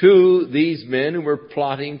to these men who were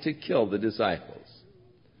plotting to kill the disciples.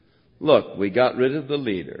 Look, we got rid of the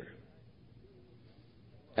leader.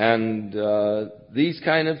 And these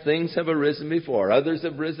kind of things have arisen before. Others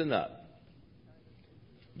have risen up,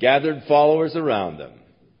 gathered followers around them.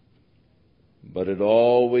 But it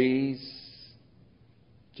always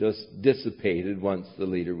just dissipated once the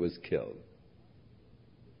leader was killed.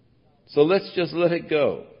 So let's just let it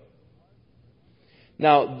go.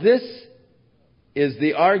 Now, this is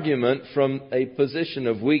the argument from a position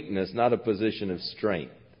of weakness, not a position of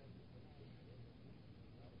strength.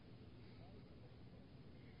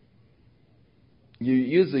 You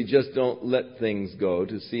usually just don't let things go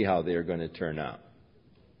to see how they are going to turn out.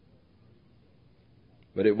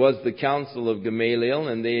 But it was the counsel of Gamaliel,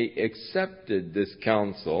 and they accepted this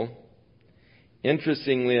counsel.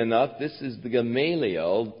 Interestingly enough, this is the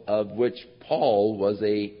Gamaliel of which Paul was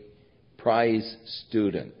a prize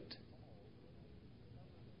student.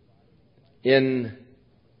 In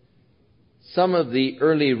some of the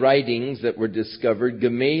early writings that were discovered,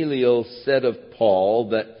 Gamaliel said of Paul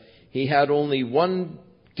that he had only one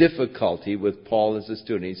difficulty with Paul as a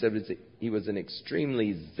student. He said he was an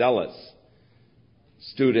extremely zealous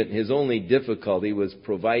student. His only difficulty was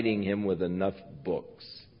providing him with enough books.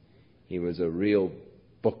 He was a real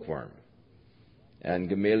bookworm. And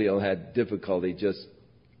Gamaliel had difficulty just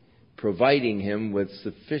providing him with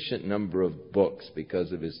sufficient number of books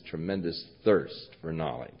because of his tremendous thirst for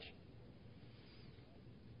knowledge.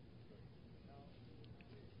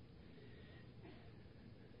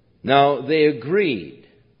 Now, they agreed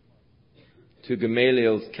to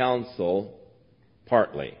Gamaliel's counsel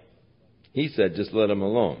partly. He said, just let them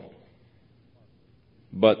alone.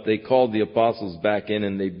 But they called the apostles back in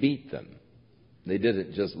and they beat them. They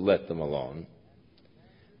didn't just let them alone.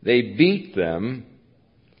 They beat them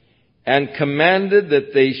and commanded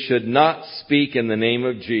that they should not speak in the name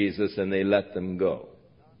of Jesus, and they let them go.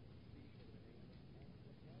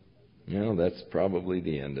 Well, that's probably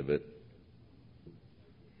the end of it.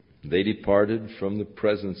 They departed from the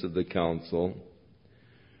presence of the council,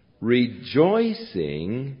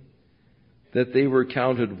 rejoicing that they were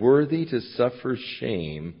counted worthy to suffer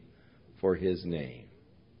shame for his name.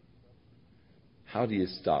 How do you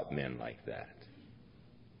stop men like that?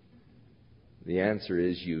 The answer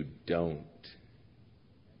is you don't.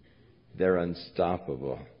 They're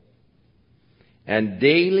unstoppable. And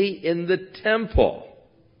daily in the temple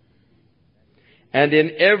and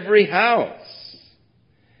in every house,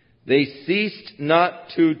 they ceased not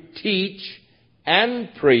to teach and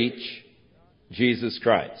preach Jesus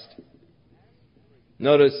Christ.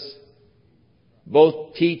 Notice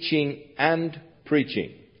both teaching and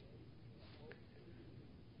preaching.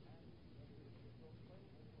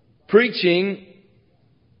 Preaching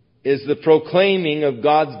is the proclaiming of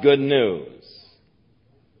God's good news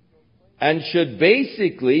and should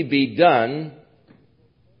basically be done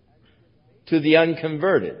to the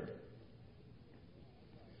unconverted.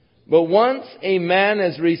 But once a man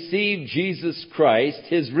has received Jesus Christ,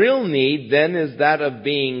 his real need then is that of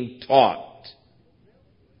being taught.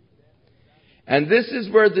 And this is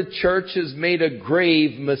where the church has made a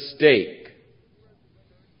grave mistake.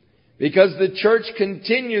 Because the church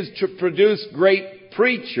continues to produce great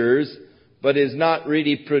preachers, but is not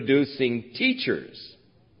really producing teachers.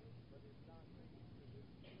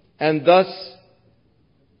 And thus,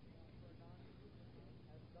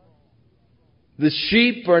 the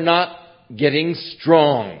sheep are not getting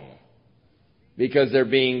strong because they're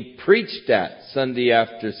being preached at Sunday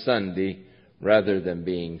after Sunday rather than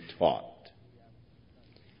being taught.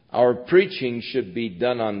 Our preaching should be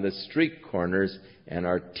done on the street corners, and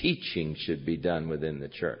our teaching should be done within the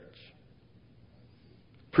church.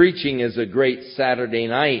 Preaching is a great Saturday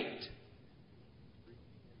night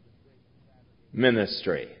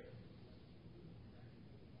ministry,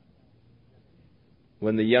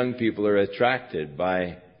 when the young people are attracted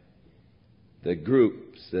by the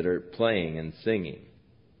groups that are playing and singing.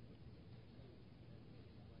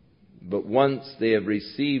 But once they have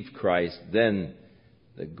received Christ, then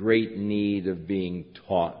the great need of being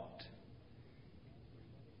taught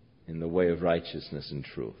in the way of righteousness and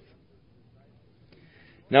truth.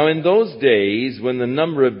 Now, in those days, when the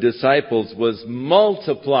number of disciples was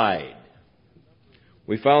multiplied,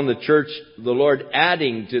 we found the church, the Lord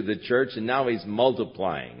adding to the church, and now He's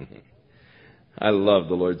multiplying. I love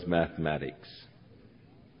the Lord's mathematics.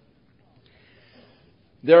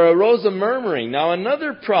 There arose a murmuring. Now,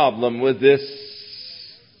 another problem with this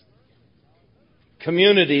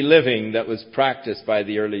community living that was practiced by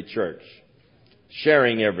the early church,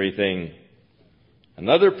 sharing everything.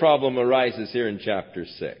 Another problem arises here in chapter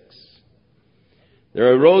 6.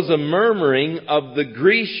 There arose a murmuring of the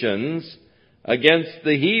Grecians against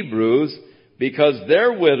the Hebrews because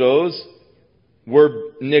their widows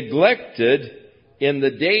were neglected in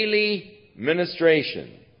the daily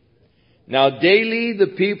ministration. Now, daily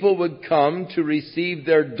the people would come to receive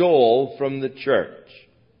their dole from the church.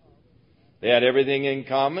 They had everything in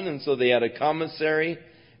common, and so they had a commissary,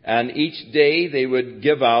 and each day they would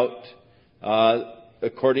give out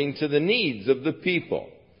according to the needs of the people.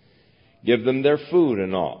 Give them their food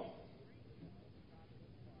and all.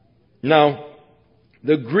 Now,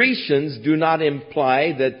 the Grecians do not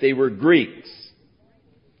imply that they were Greeks,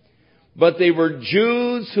 but they were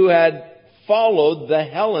Jews who had followed the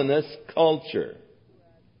Hellenist culture.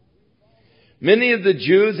 Many of the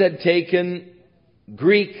Jews had taken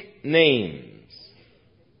Greek names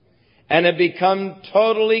and had become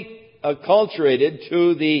totally acculturated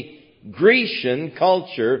to the Grecian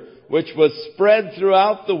culture, which was spread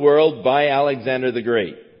throughout the world by Alexander the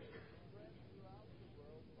Great.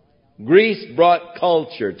 Greece brought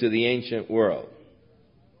culture to the ancient world.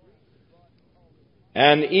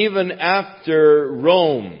 And even after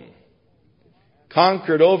Rome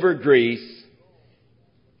conquered over Greece,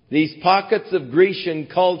 these pockets of Grecian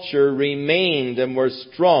culture remained and were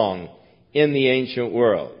strong in the ancient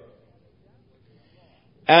world.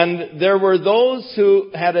 And there were those who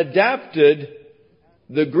had adapted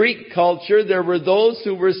the Greek culture. There were those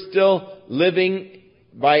who were still living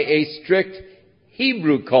by a strict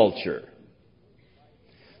Hebrew culture.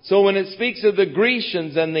 So when it speaks of the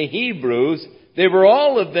Grecians and the Hebrews, they were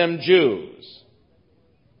all of them Jews.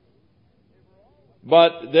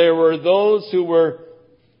 But there were those who were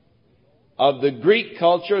of the Greek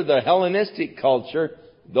culture, the Hellenistic culture,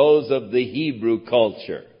 those of the Hebrew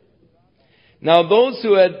culture. Now, those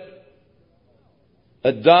who had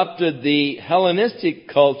adopted the Hellenistic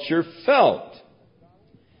culture felt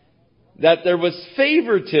that there was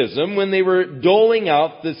favoritism when they were doling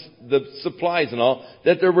out the supplies and all,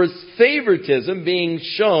 that there was favoritism being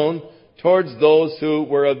shown towards those who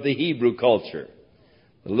were of the Hebrew culture.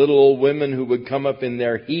 The little old women who would come up in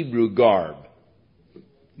their Hebrew garb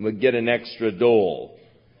would get an extra dole,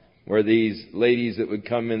 where these ladies that would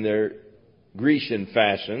come in their Grecian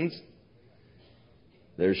fashions,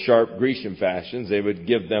 their sharp Grecian fashions, they would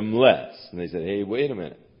give them less. And they said, hey, wait a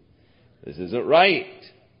minute. This isn't right.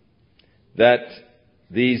 That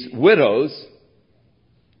these widows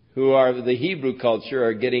who are of the Hebrew culture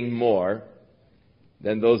are getting more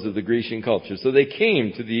than those of the Grecian culture. So they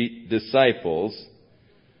came to the disciples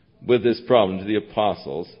with this problem, to the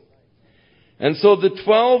apostles. And so the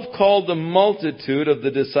 12 called the multitude of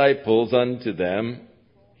the disciples unto them.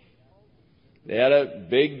 They had a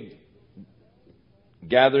big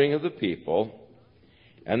gathering of the people,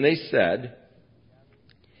 and they said,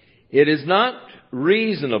 it is not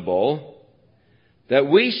reasonable that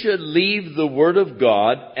we should leave the Word of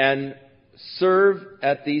God and serve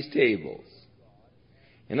at these tables.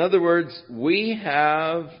 In other words, we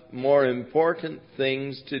have more important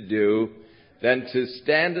things to do than to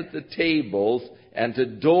stand at the tables and to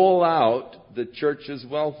dole out the church's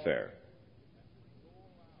welfare.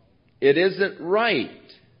 It isn't right.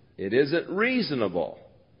 It isn't reasonable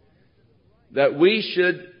that we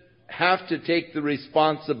should have to take the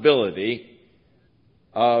responsibility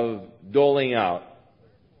of doling out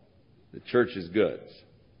the church's goods.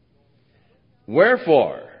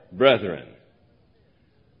 Wherefore, brethren,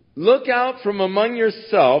 look out from among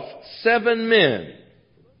yourself 7 men.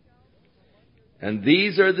 And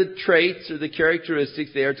these are the traits or the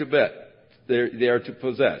characteristics they are to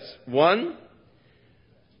possess. 1,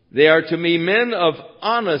 they are to be men of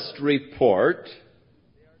honest report.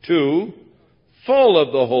 2, full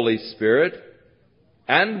of the Holy Spirit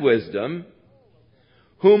and wisdom,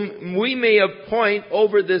 whom we may appoint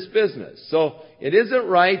over this business. So it isn't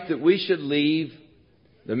right that we should leave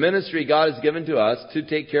the ministry God has given to us to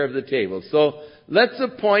take care of the table. So let's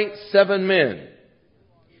appoint 7 men,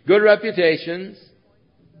 good reputations,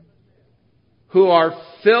 who are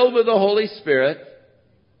filled with the Holy Spirit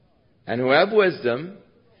and who have wisdom,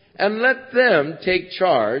 and let them take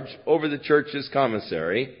charge over the church's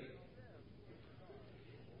commissary.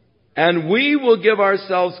 And we will give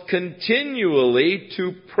ourselves continually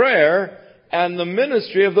to prayer and the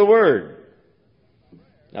ministry of the Word.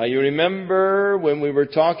 Now you remember when we were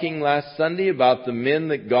talking last Sunday about the men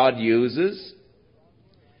that God uses.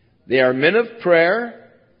 They are men of prayer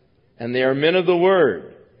and they are men of the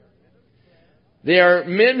Word. They are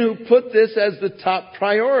men who put this as the top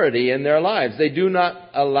priority in their lives. They do not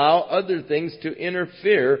allow other things to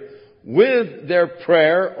interfere with their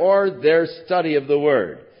prayer or their study of the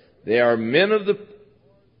Word. They are men of the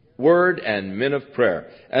Word and men of prayer.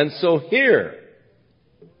 And so here,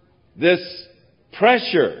 this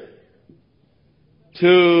pressure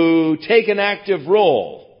to take an active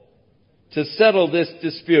role to settle this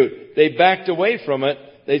dispute, they backed away from it.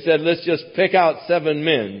 They said, let's just pick out 7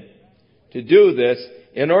 men to do this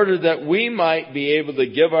in order that we might be able to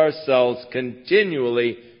give ourselves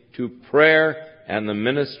continually to prayer and the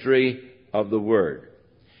ministry of the Word.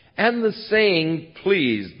 And the saying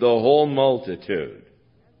pleased the whole multitude.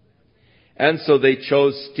 And so they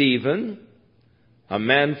chose Stephen, a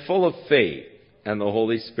man full of faith and the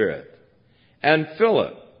Holy Spirit, and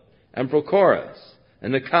Philip, and Prochorus,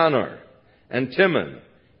 and Nicanor, and Timon,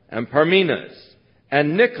 and Parmenas,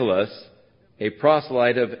 and Nicholas, a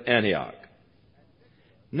proselyte of Antioch.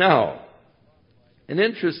 Now, an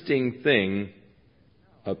interesting thing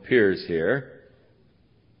appears here.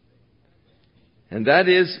 And that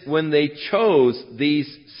is when they chose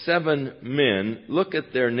these 7 men, look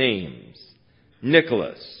at their names.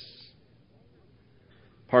 Nicholas,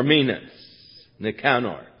 Parmenas,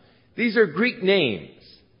 Nicanor. These are Greek names.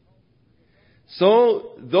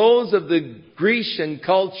 So those of the Grecian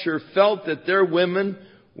culture felt that their women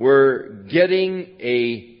were getting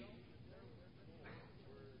a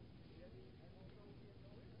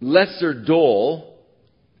lesser dole.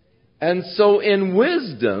 And so in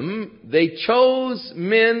wisdom, they chose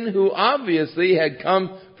men who obviously had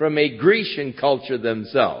come from a Grecian culture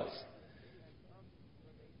themselves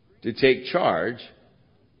to take charge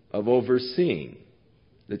of overseeing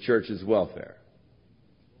the church's welfare.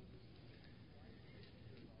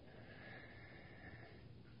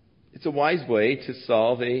 It's a wise way to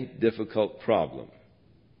solve a difficult problem.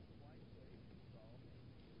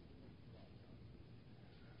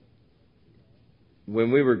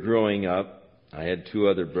 When we were growing up, I had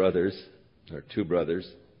 2 brothers.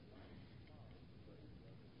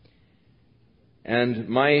 And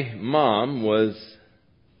my mom was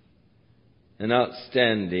an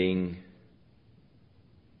outstanding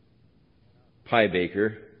pie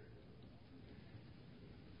baker.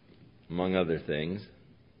 among other things.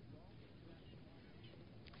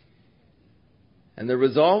 And there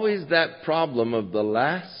was always that problem of the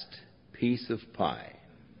last piece of pie.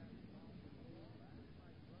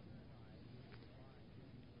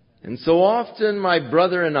 And so often my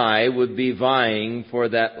brother and I would be vying for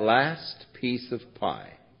that last piece of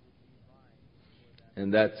pie.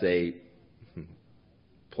 And that's a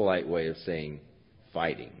polite way of saying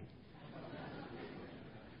fighting.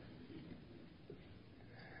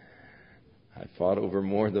 I fought over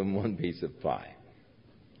more than one piece of pie.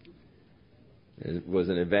 It was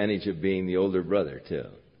an advantage of being the older brother, too.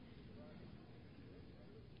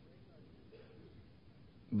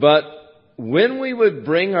 But when we would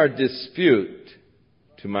bring our dispute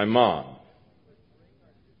to my mom,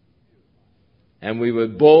 and we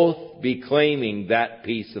would both be claiming that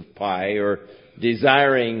piece of pie or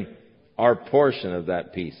desiring our portion of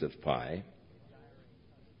that piece of pie,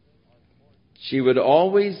 she would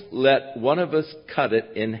always let one of us cut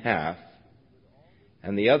it in half,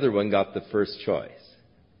 and the other one got the first choice.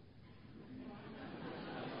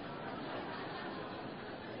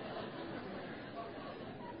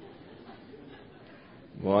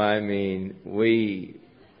 Well, I mean, we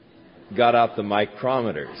got out the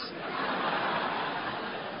micrometers.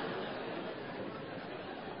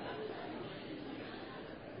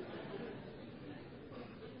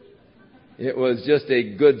 It was just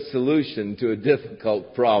a good solution to a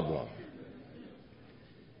difficult problem.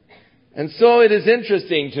 And so it is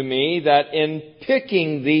interesting to me that in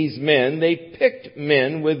picking these men, they picked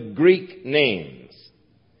men with Greek names,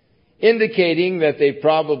 indicating that they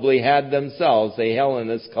probably had themselves a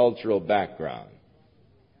Hellenist cultural background.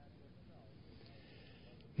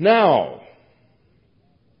 Now,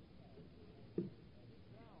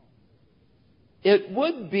 it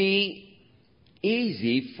would be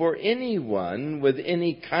easy for anyone with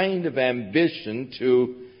any kind of ambition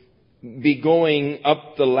to be going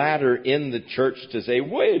up the ladder in the church to say,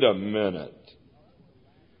 wait a minute.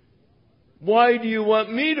 Why do you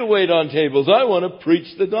want me to wait on tables? I want to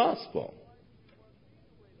preach the gospel.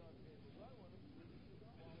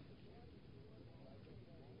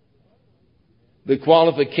 The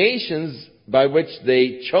qualifications by which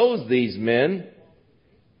they chose these men,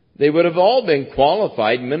 they would have all been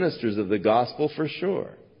qualified ministers of the gospel for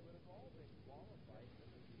sure.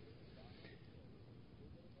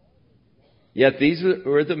 Yet these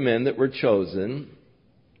were the men that were chosen.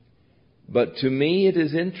 But to me it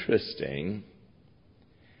is interesting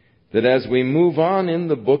that as we move on in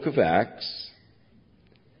the book of Acts,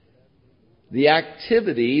 the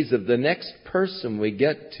activities of the next person we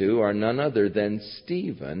get to are none other than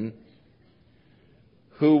Stephen,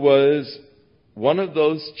 who was one of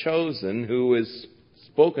those chosen who is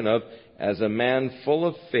spoken of as a man full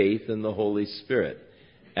of faith in the Holy Spirit.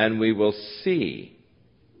 And we will see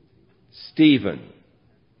Stephen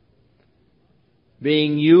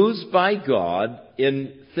being used by God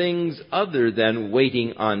in things other than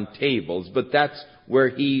waiting on tables, but that's where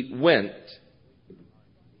he went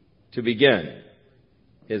to begin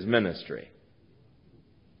his ministry.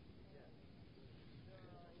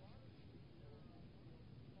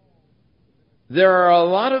 There are a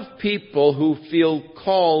lot of people who feel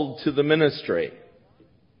called to the ministry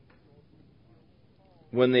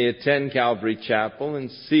when they attend Calvary Chapel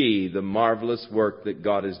and see the marvelous work that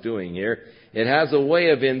God is doing here. It has a way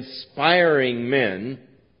of inspiring men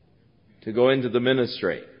to go into the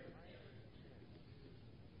ministry.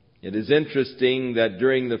 It is interesting that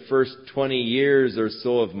during the first 20 years or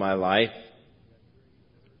so of my life,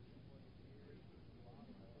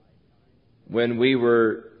 when we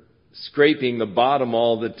were scraping the bottom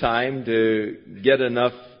all the time to get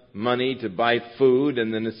enough money to buy food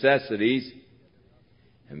and the necessities,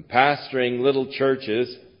 and pastoring little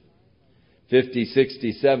churches, 50,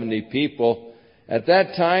 60, 70 people, at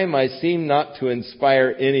that time I seemed not to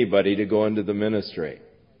inspire anybody to go into the ministry.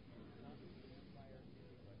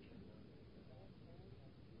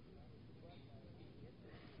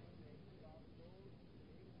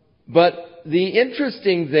 But the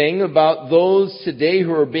interesting thing about those today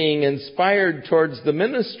who are being inspired towards the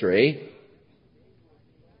ministry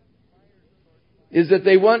is that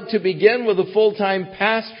they want to begin with a full-time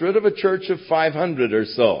pastorate of a church of 500 or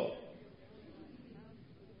so.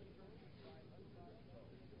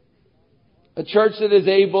 A church that is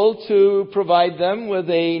able to provide them with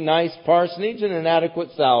a nice parsonage and an adequate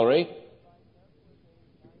salary.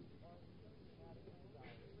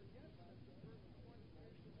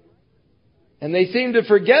 And they seem to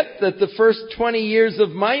forget that the first 20 years of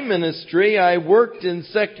my ministry, I worked in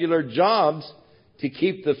secular jobs to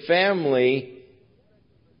keep the family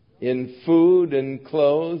in food and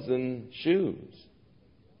clothes and shoes.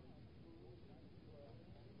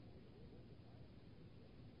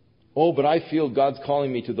 Oh, but I feel God's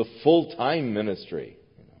calling me to the full-time ministry.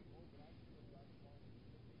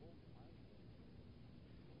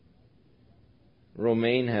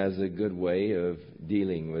 Romaine has a good way of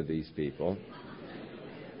dealing with these people.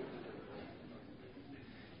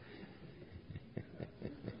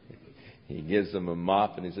 He gives them a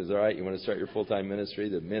mop and he says, all right, you want to start your full-time ministry?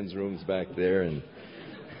 The men's room's back there, and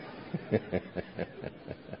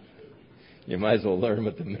you might as well learn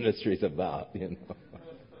what the ministry's about, you know.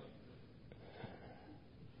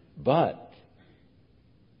 But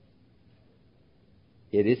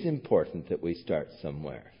it is important that we start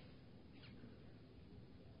somewhere.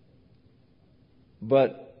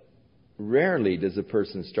 But rarely does a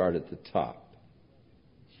person start at the top.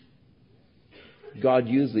 God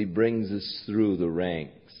usually brings us through the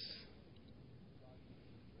ranks.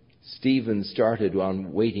 Stephen started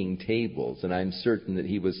on waiting tables, and I'm certain that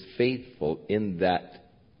he was faithful in that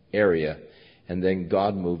area, and then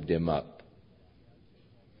God moved him up.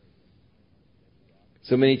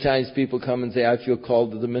 So many times people come and say, I feel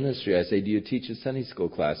called to the ministry. I say, do you teach a Sunday school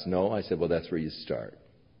class? No. I said, well, that's where you start.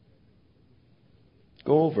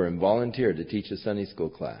 Go over and volunteer to teach a Sunday school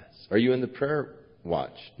class. Are you in the prayer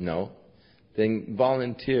watch? No. Then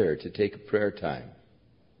volunteer to take a prayer time.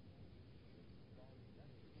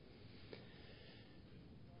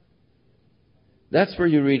 That's where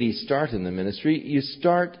you really start in the ministry. You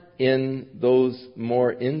start in those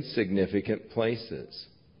more insignificant places.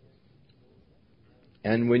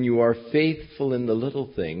 And when you are faithful in the little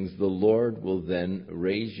things, the Lord will then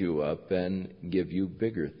raise you up and give you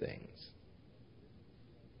bigger things.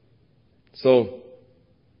 So,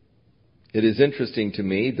 it is interesting to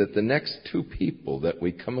me that the next two people that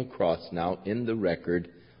we come across now in the record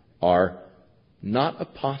are not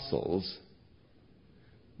apostles,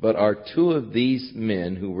 but are two of these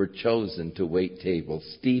men who were chosen to wait tables,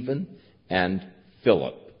 Stephen and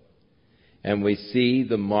Philip. And we see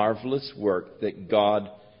the marvelous work that God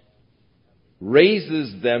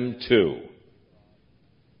raises them to,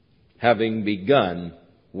 having begun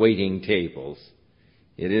waiting tables.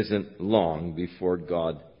 It isn't long before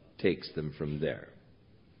God takes them from there.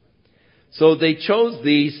 So they chose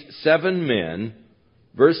these 7 men,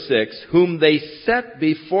 verse 6, whom they set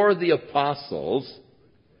before the apostles,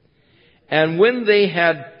 and when they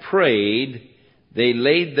had prayed, they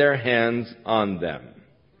laid their hands on them.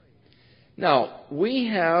 Now, we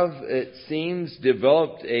have, it seems,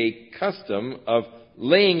 developed a custom of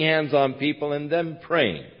laying hands on people and then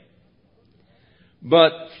praying.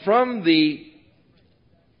 But from the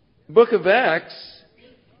book of Acts,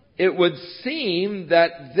 it would seem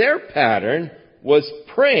that their pattern was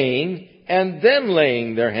praying and then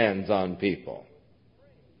laying their hands on people.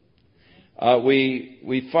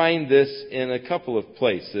 We find this in a couple of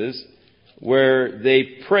places where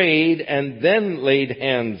they prayed and then laid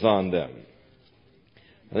hands on them.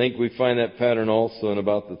 I think we find that pattern also in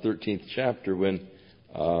about the 13th chapter when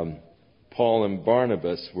Paul and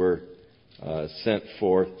Barnabas were sent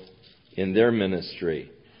forth in their ministry.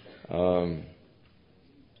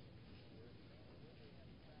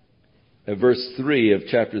 Verse 3 of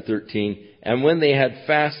chapter 13, and when they had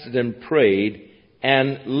fasted and prayed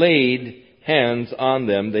and laid hands on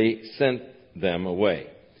them, they sent them away.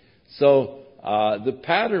 So the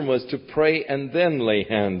pattern was to pray and then lay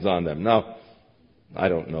hands on them. Now, I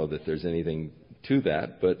don't know that there's anything to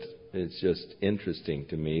that, but it's just interesting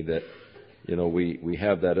to me that, you know, we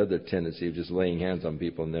have that other tendency of just laying hands on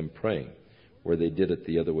people and then praying, where they did it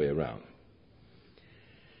the other way around.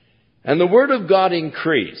 And the word of God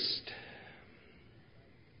increased,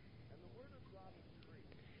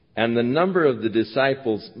 and the number of the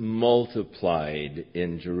disciples multiplied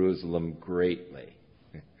in Jerusalem greatly.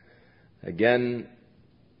 Again,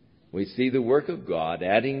 we see the work of God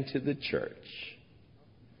adding to the church.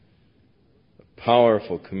 A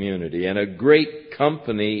powerful community and a great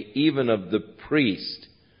company, even of the priests,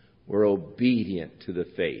 were obedient to the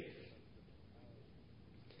faith.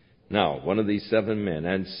 Now, one of these 7 men,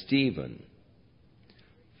 and Stephen,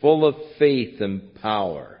 full of faith and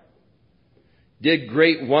power, did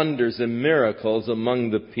great wonders and miracles among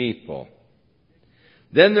the people.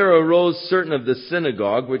 Then there arose certain of the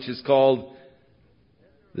synagogue, which is called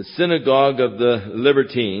the synagogue of the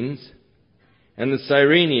Libertines, and the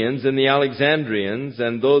Cyrenians, and the Alexandrians,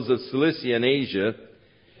 and those of Cilicia and Asia,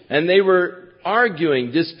 and they were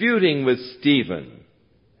arguing, disputing with Stephen.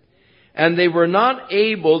 And they were not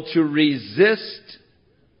able to resist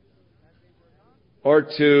or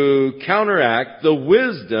to counteract the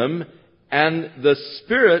wisdom and the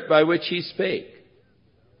spirit by which he spake.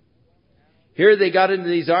 Here they got into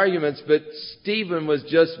these arguments, but Stephen was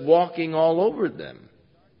just walking all over them.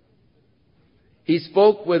 He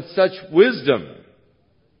spoke with such wisdom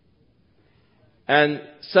and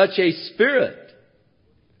such a spirit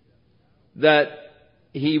that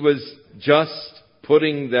he was just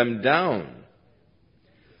putting them down.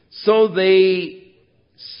 So they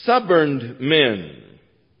suborned men,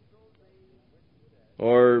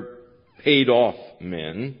 or paid off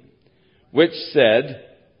men, which said,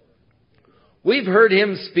 "We've heard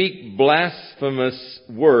him speak blasphemous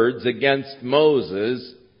words against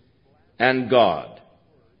Moses and God."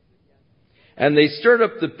 And they stirred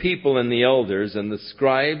up the people and the elders, and the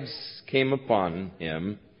scribes came upon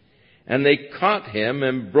him, and they caught him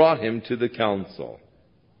and brought him to the council.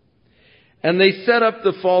 And they set up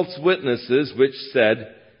the false witnesses, which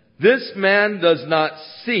said, "This man does not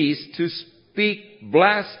cease to speak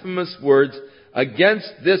blasphemous words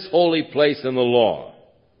against this holy place and the law.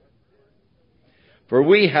 For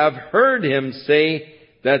we have heard him say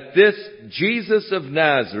that this Jesus of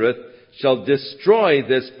Nazareth shall destroy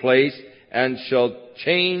this place and shall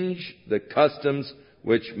change the customs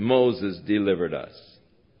which Moses delivered us."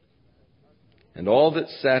 And all that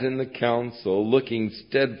sat in the council, looking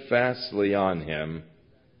steadfastly on him,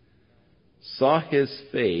 saw his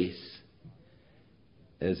face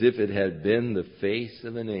as if it had been the face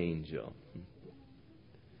of an angel.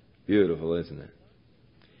 Beautiful, isn't it?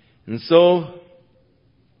 And so,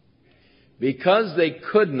 because they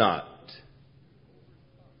could not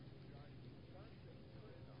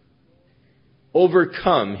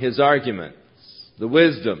overcome his arguments, the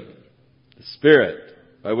wisdom, the spirit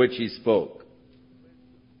by which he spoke,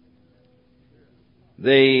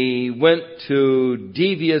 they went to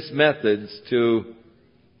devious methods to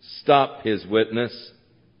stop his witness,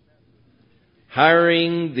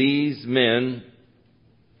 hiring these men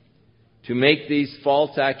to make these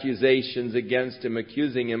false accusations against him,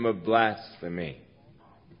 accusing him of blasphemy,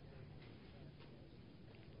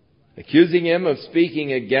 accusing him of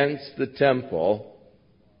speaking against the temple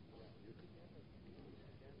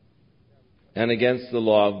and against the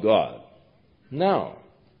law of God. Now,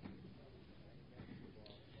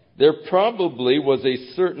 there probably was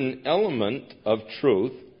a certain element of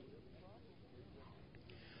truth,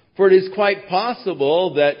 for it is quite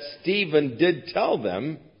possible that Stephen did tell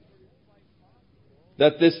them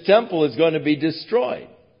that this temple is going to be destroyed,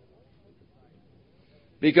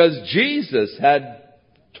 because Jesus had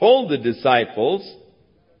told the disciples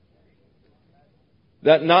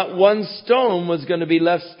that not one stone was going to be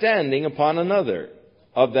left standing upon another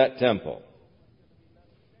of that temple,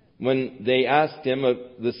 when they asked him of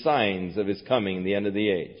the signs of his coming, the end of the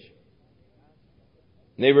age.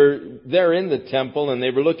 They were there in the temple, and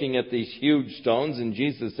they were looking at these huge stones, and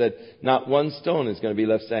Jesus said, not one stone is going to be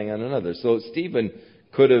left standing on another. So Stephen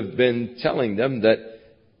could have been telling them that,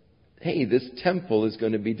 hey, this temple is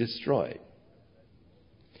going to be destroyed.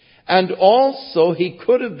 And also he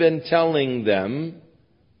could have been telling them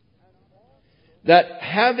that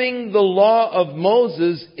having the law of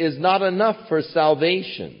Moses is not enough for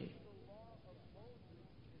salvation.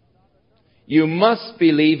 You must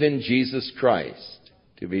believe in Jesus Christ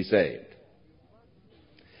to be saved.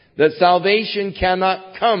 That salvation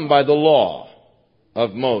cannot come by the law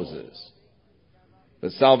of Moses,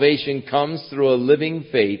 but salvation comes through a living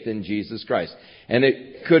faith in Jesus Christ. And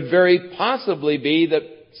it could very possibly be that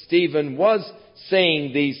Stephen was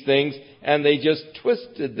saying these things and they just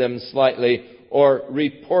twisted them slightly or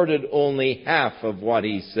reported only half of what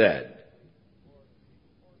he said.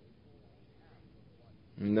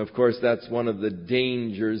 And of course, that's one of the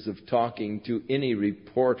dangers of talking to any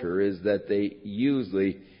reporter, is that they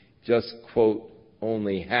usually just quote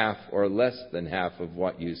only half or less than half of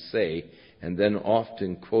what you say, and then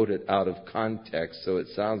often quote it out of context, so it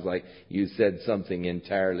sounds like you said something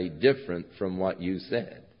entirely different from what you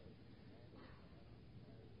said,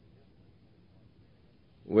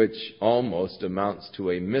 which almost amounts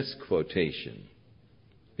to a misquotation,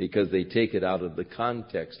 because they take it out of the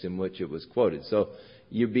context in which it was quoted. So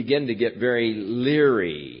you begin to get very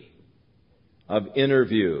leery of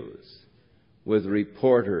interviews with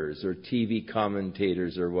reporters or TV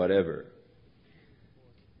commentators or whatever.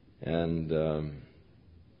 And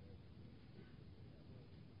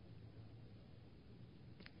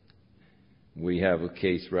we have a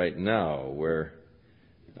case right now where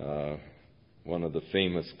one of the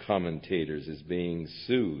famous commentators is being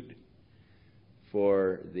sued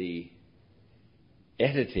for the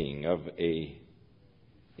editing of a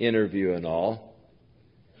interview and all,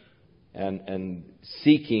 and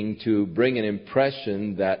seeking to bring an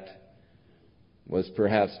impression that was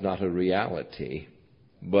perhaps not a reality.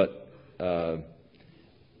 But though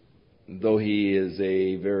he is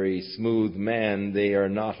a very smooth man, they are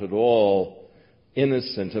not at all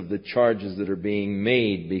innocent of the charges that are being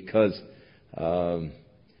made, because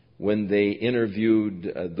when they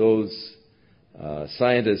interviewed those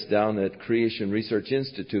scientists down at Creation Research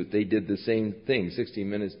Institute, they did the same thing. 60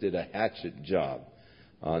 Minutes did a hatchet job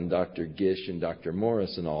on Dr. Gish and Dr.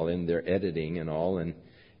 Morris and all in their editing and all,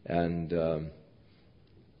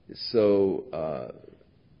 so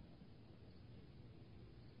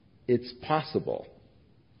it's possible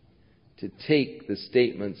to take the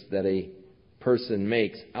statements that a person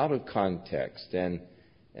makes out of context and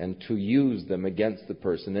to use them against the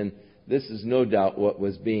person. And this is no doubt what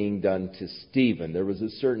was being done to Stephen. There was a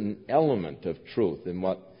certain element of truth in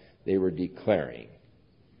what they were declaring,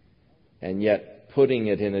 and yet putting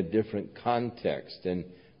it in a different context and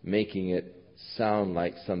making it sound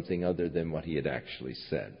like something other than what he had actually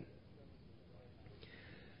said.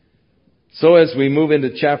 So as we move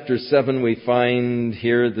into chapter 7, we find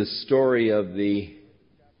here the story of the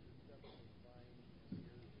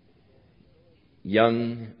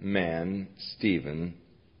young man, Stephen,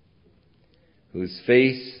 whose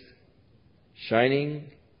face shining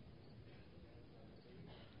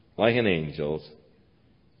like an angel's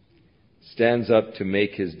stands up to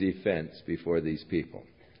make his defense before these people.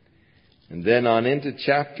 And then on into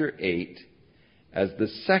chapter 8, as the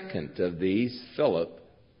second of these, Philip,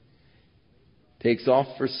 takes off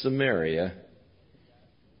for Samaria,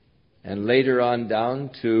 and later on down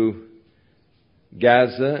to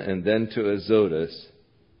Gaza and then to Azotus,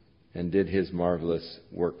 and did his marvelous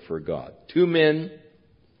work for God. 2 men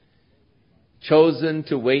chosen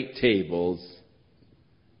to wait tables,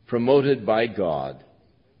 promoted by God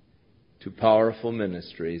to powerful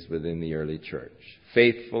ministries within the early church.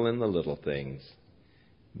 Faithful in the little things,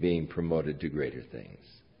 being promoted to greater things.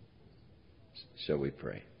 Shall we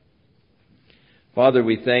pray? Father,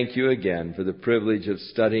 we thank you again for the privilege of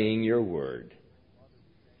studying your word,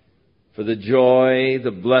 for the joy,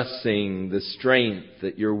 the blessing, the strength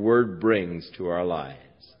that your word brings to our lives.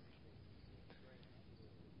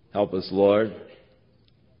 Help us, Lord,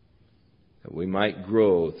 that we might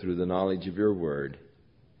grow through the knowledge of your word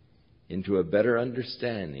into a better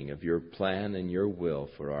understanding of your plan and your will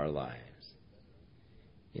for our lives.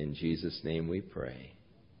 In Jesus' name we pray.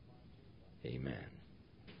 Amen.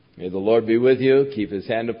 May the Lord be with you, keep his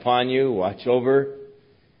hand upon you, watch over,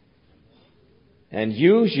 and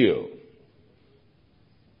use you.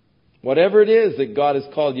 Whatever it is that God has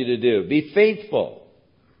called you to do, be faithful.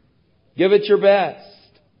 Give it your best.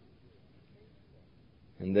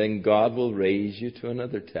 And then God will raise you to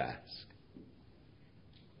another task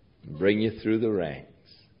and bring you through the ranks.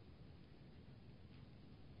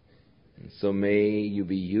 And so may you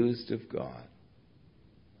be used of God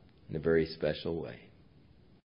in a very special way.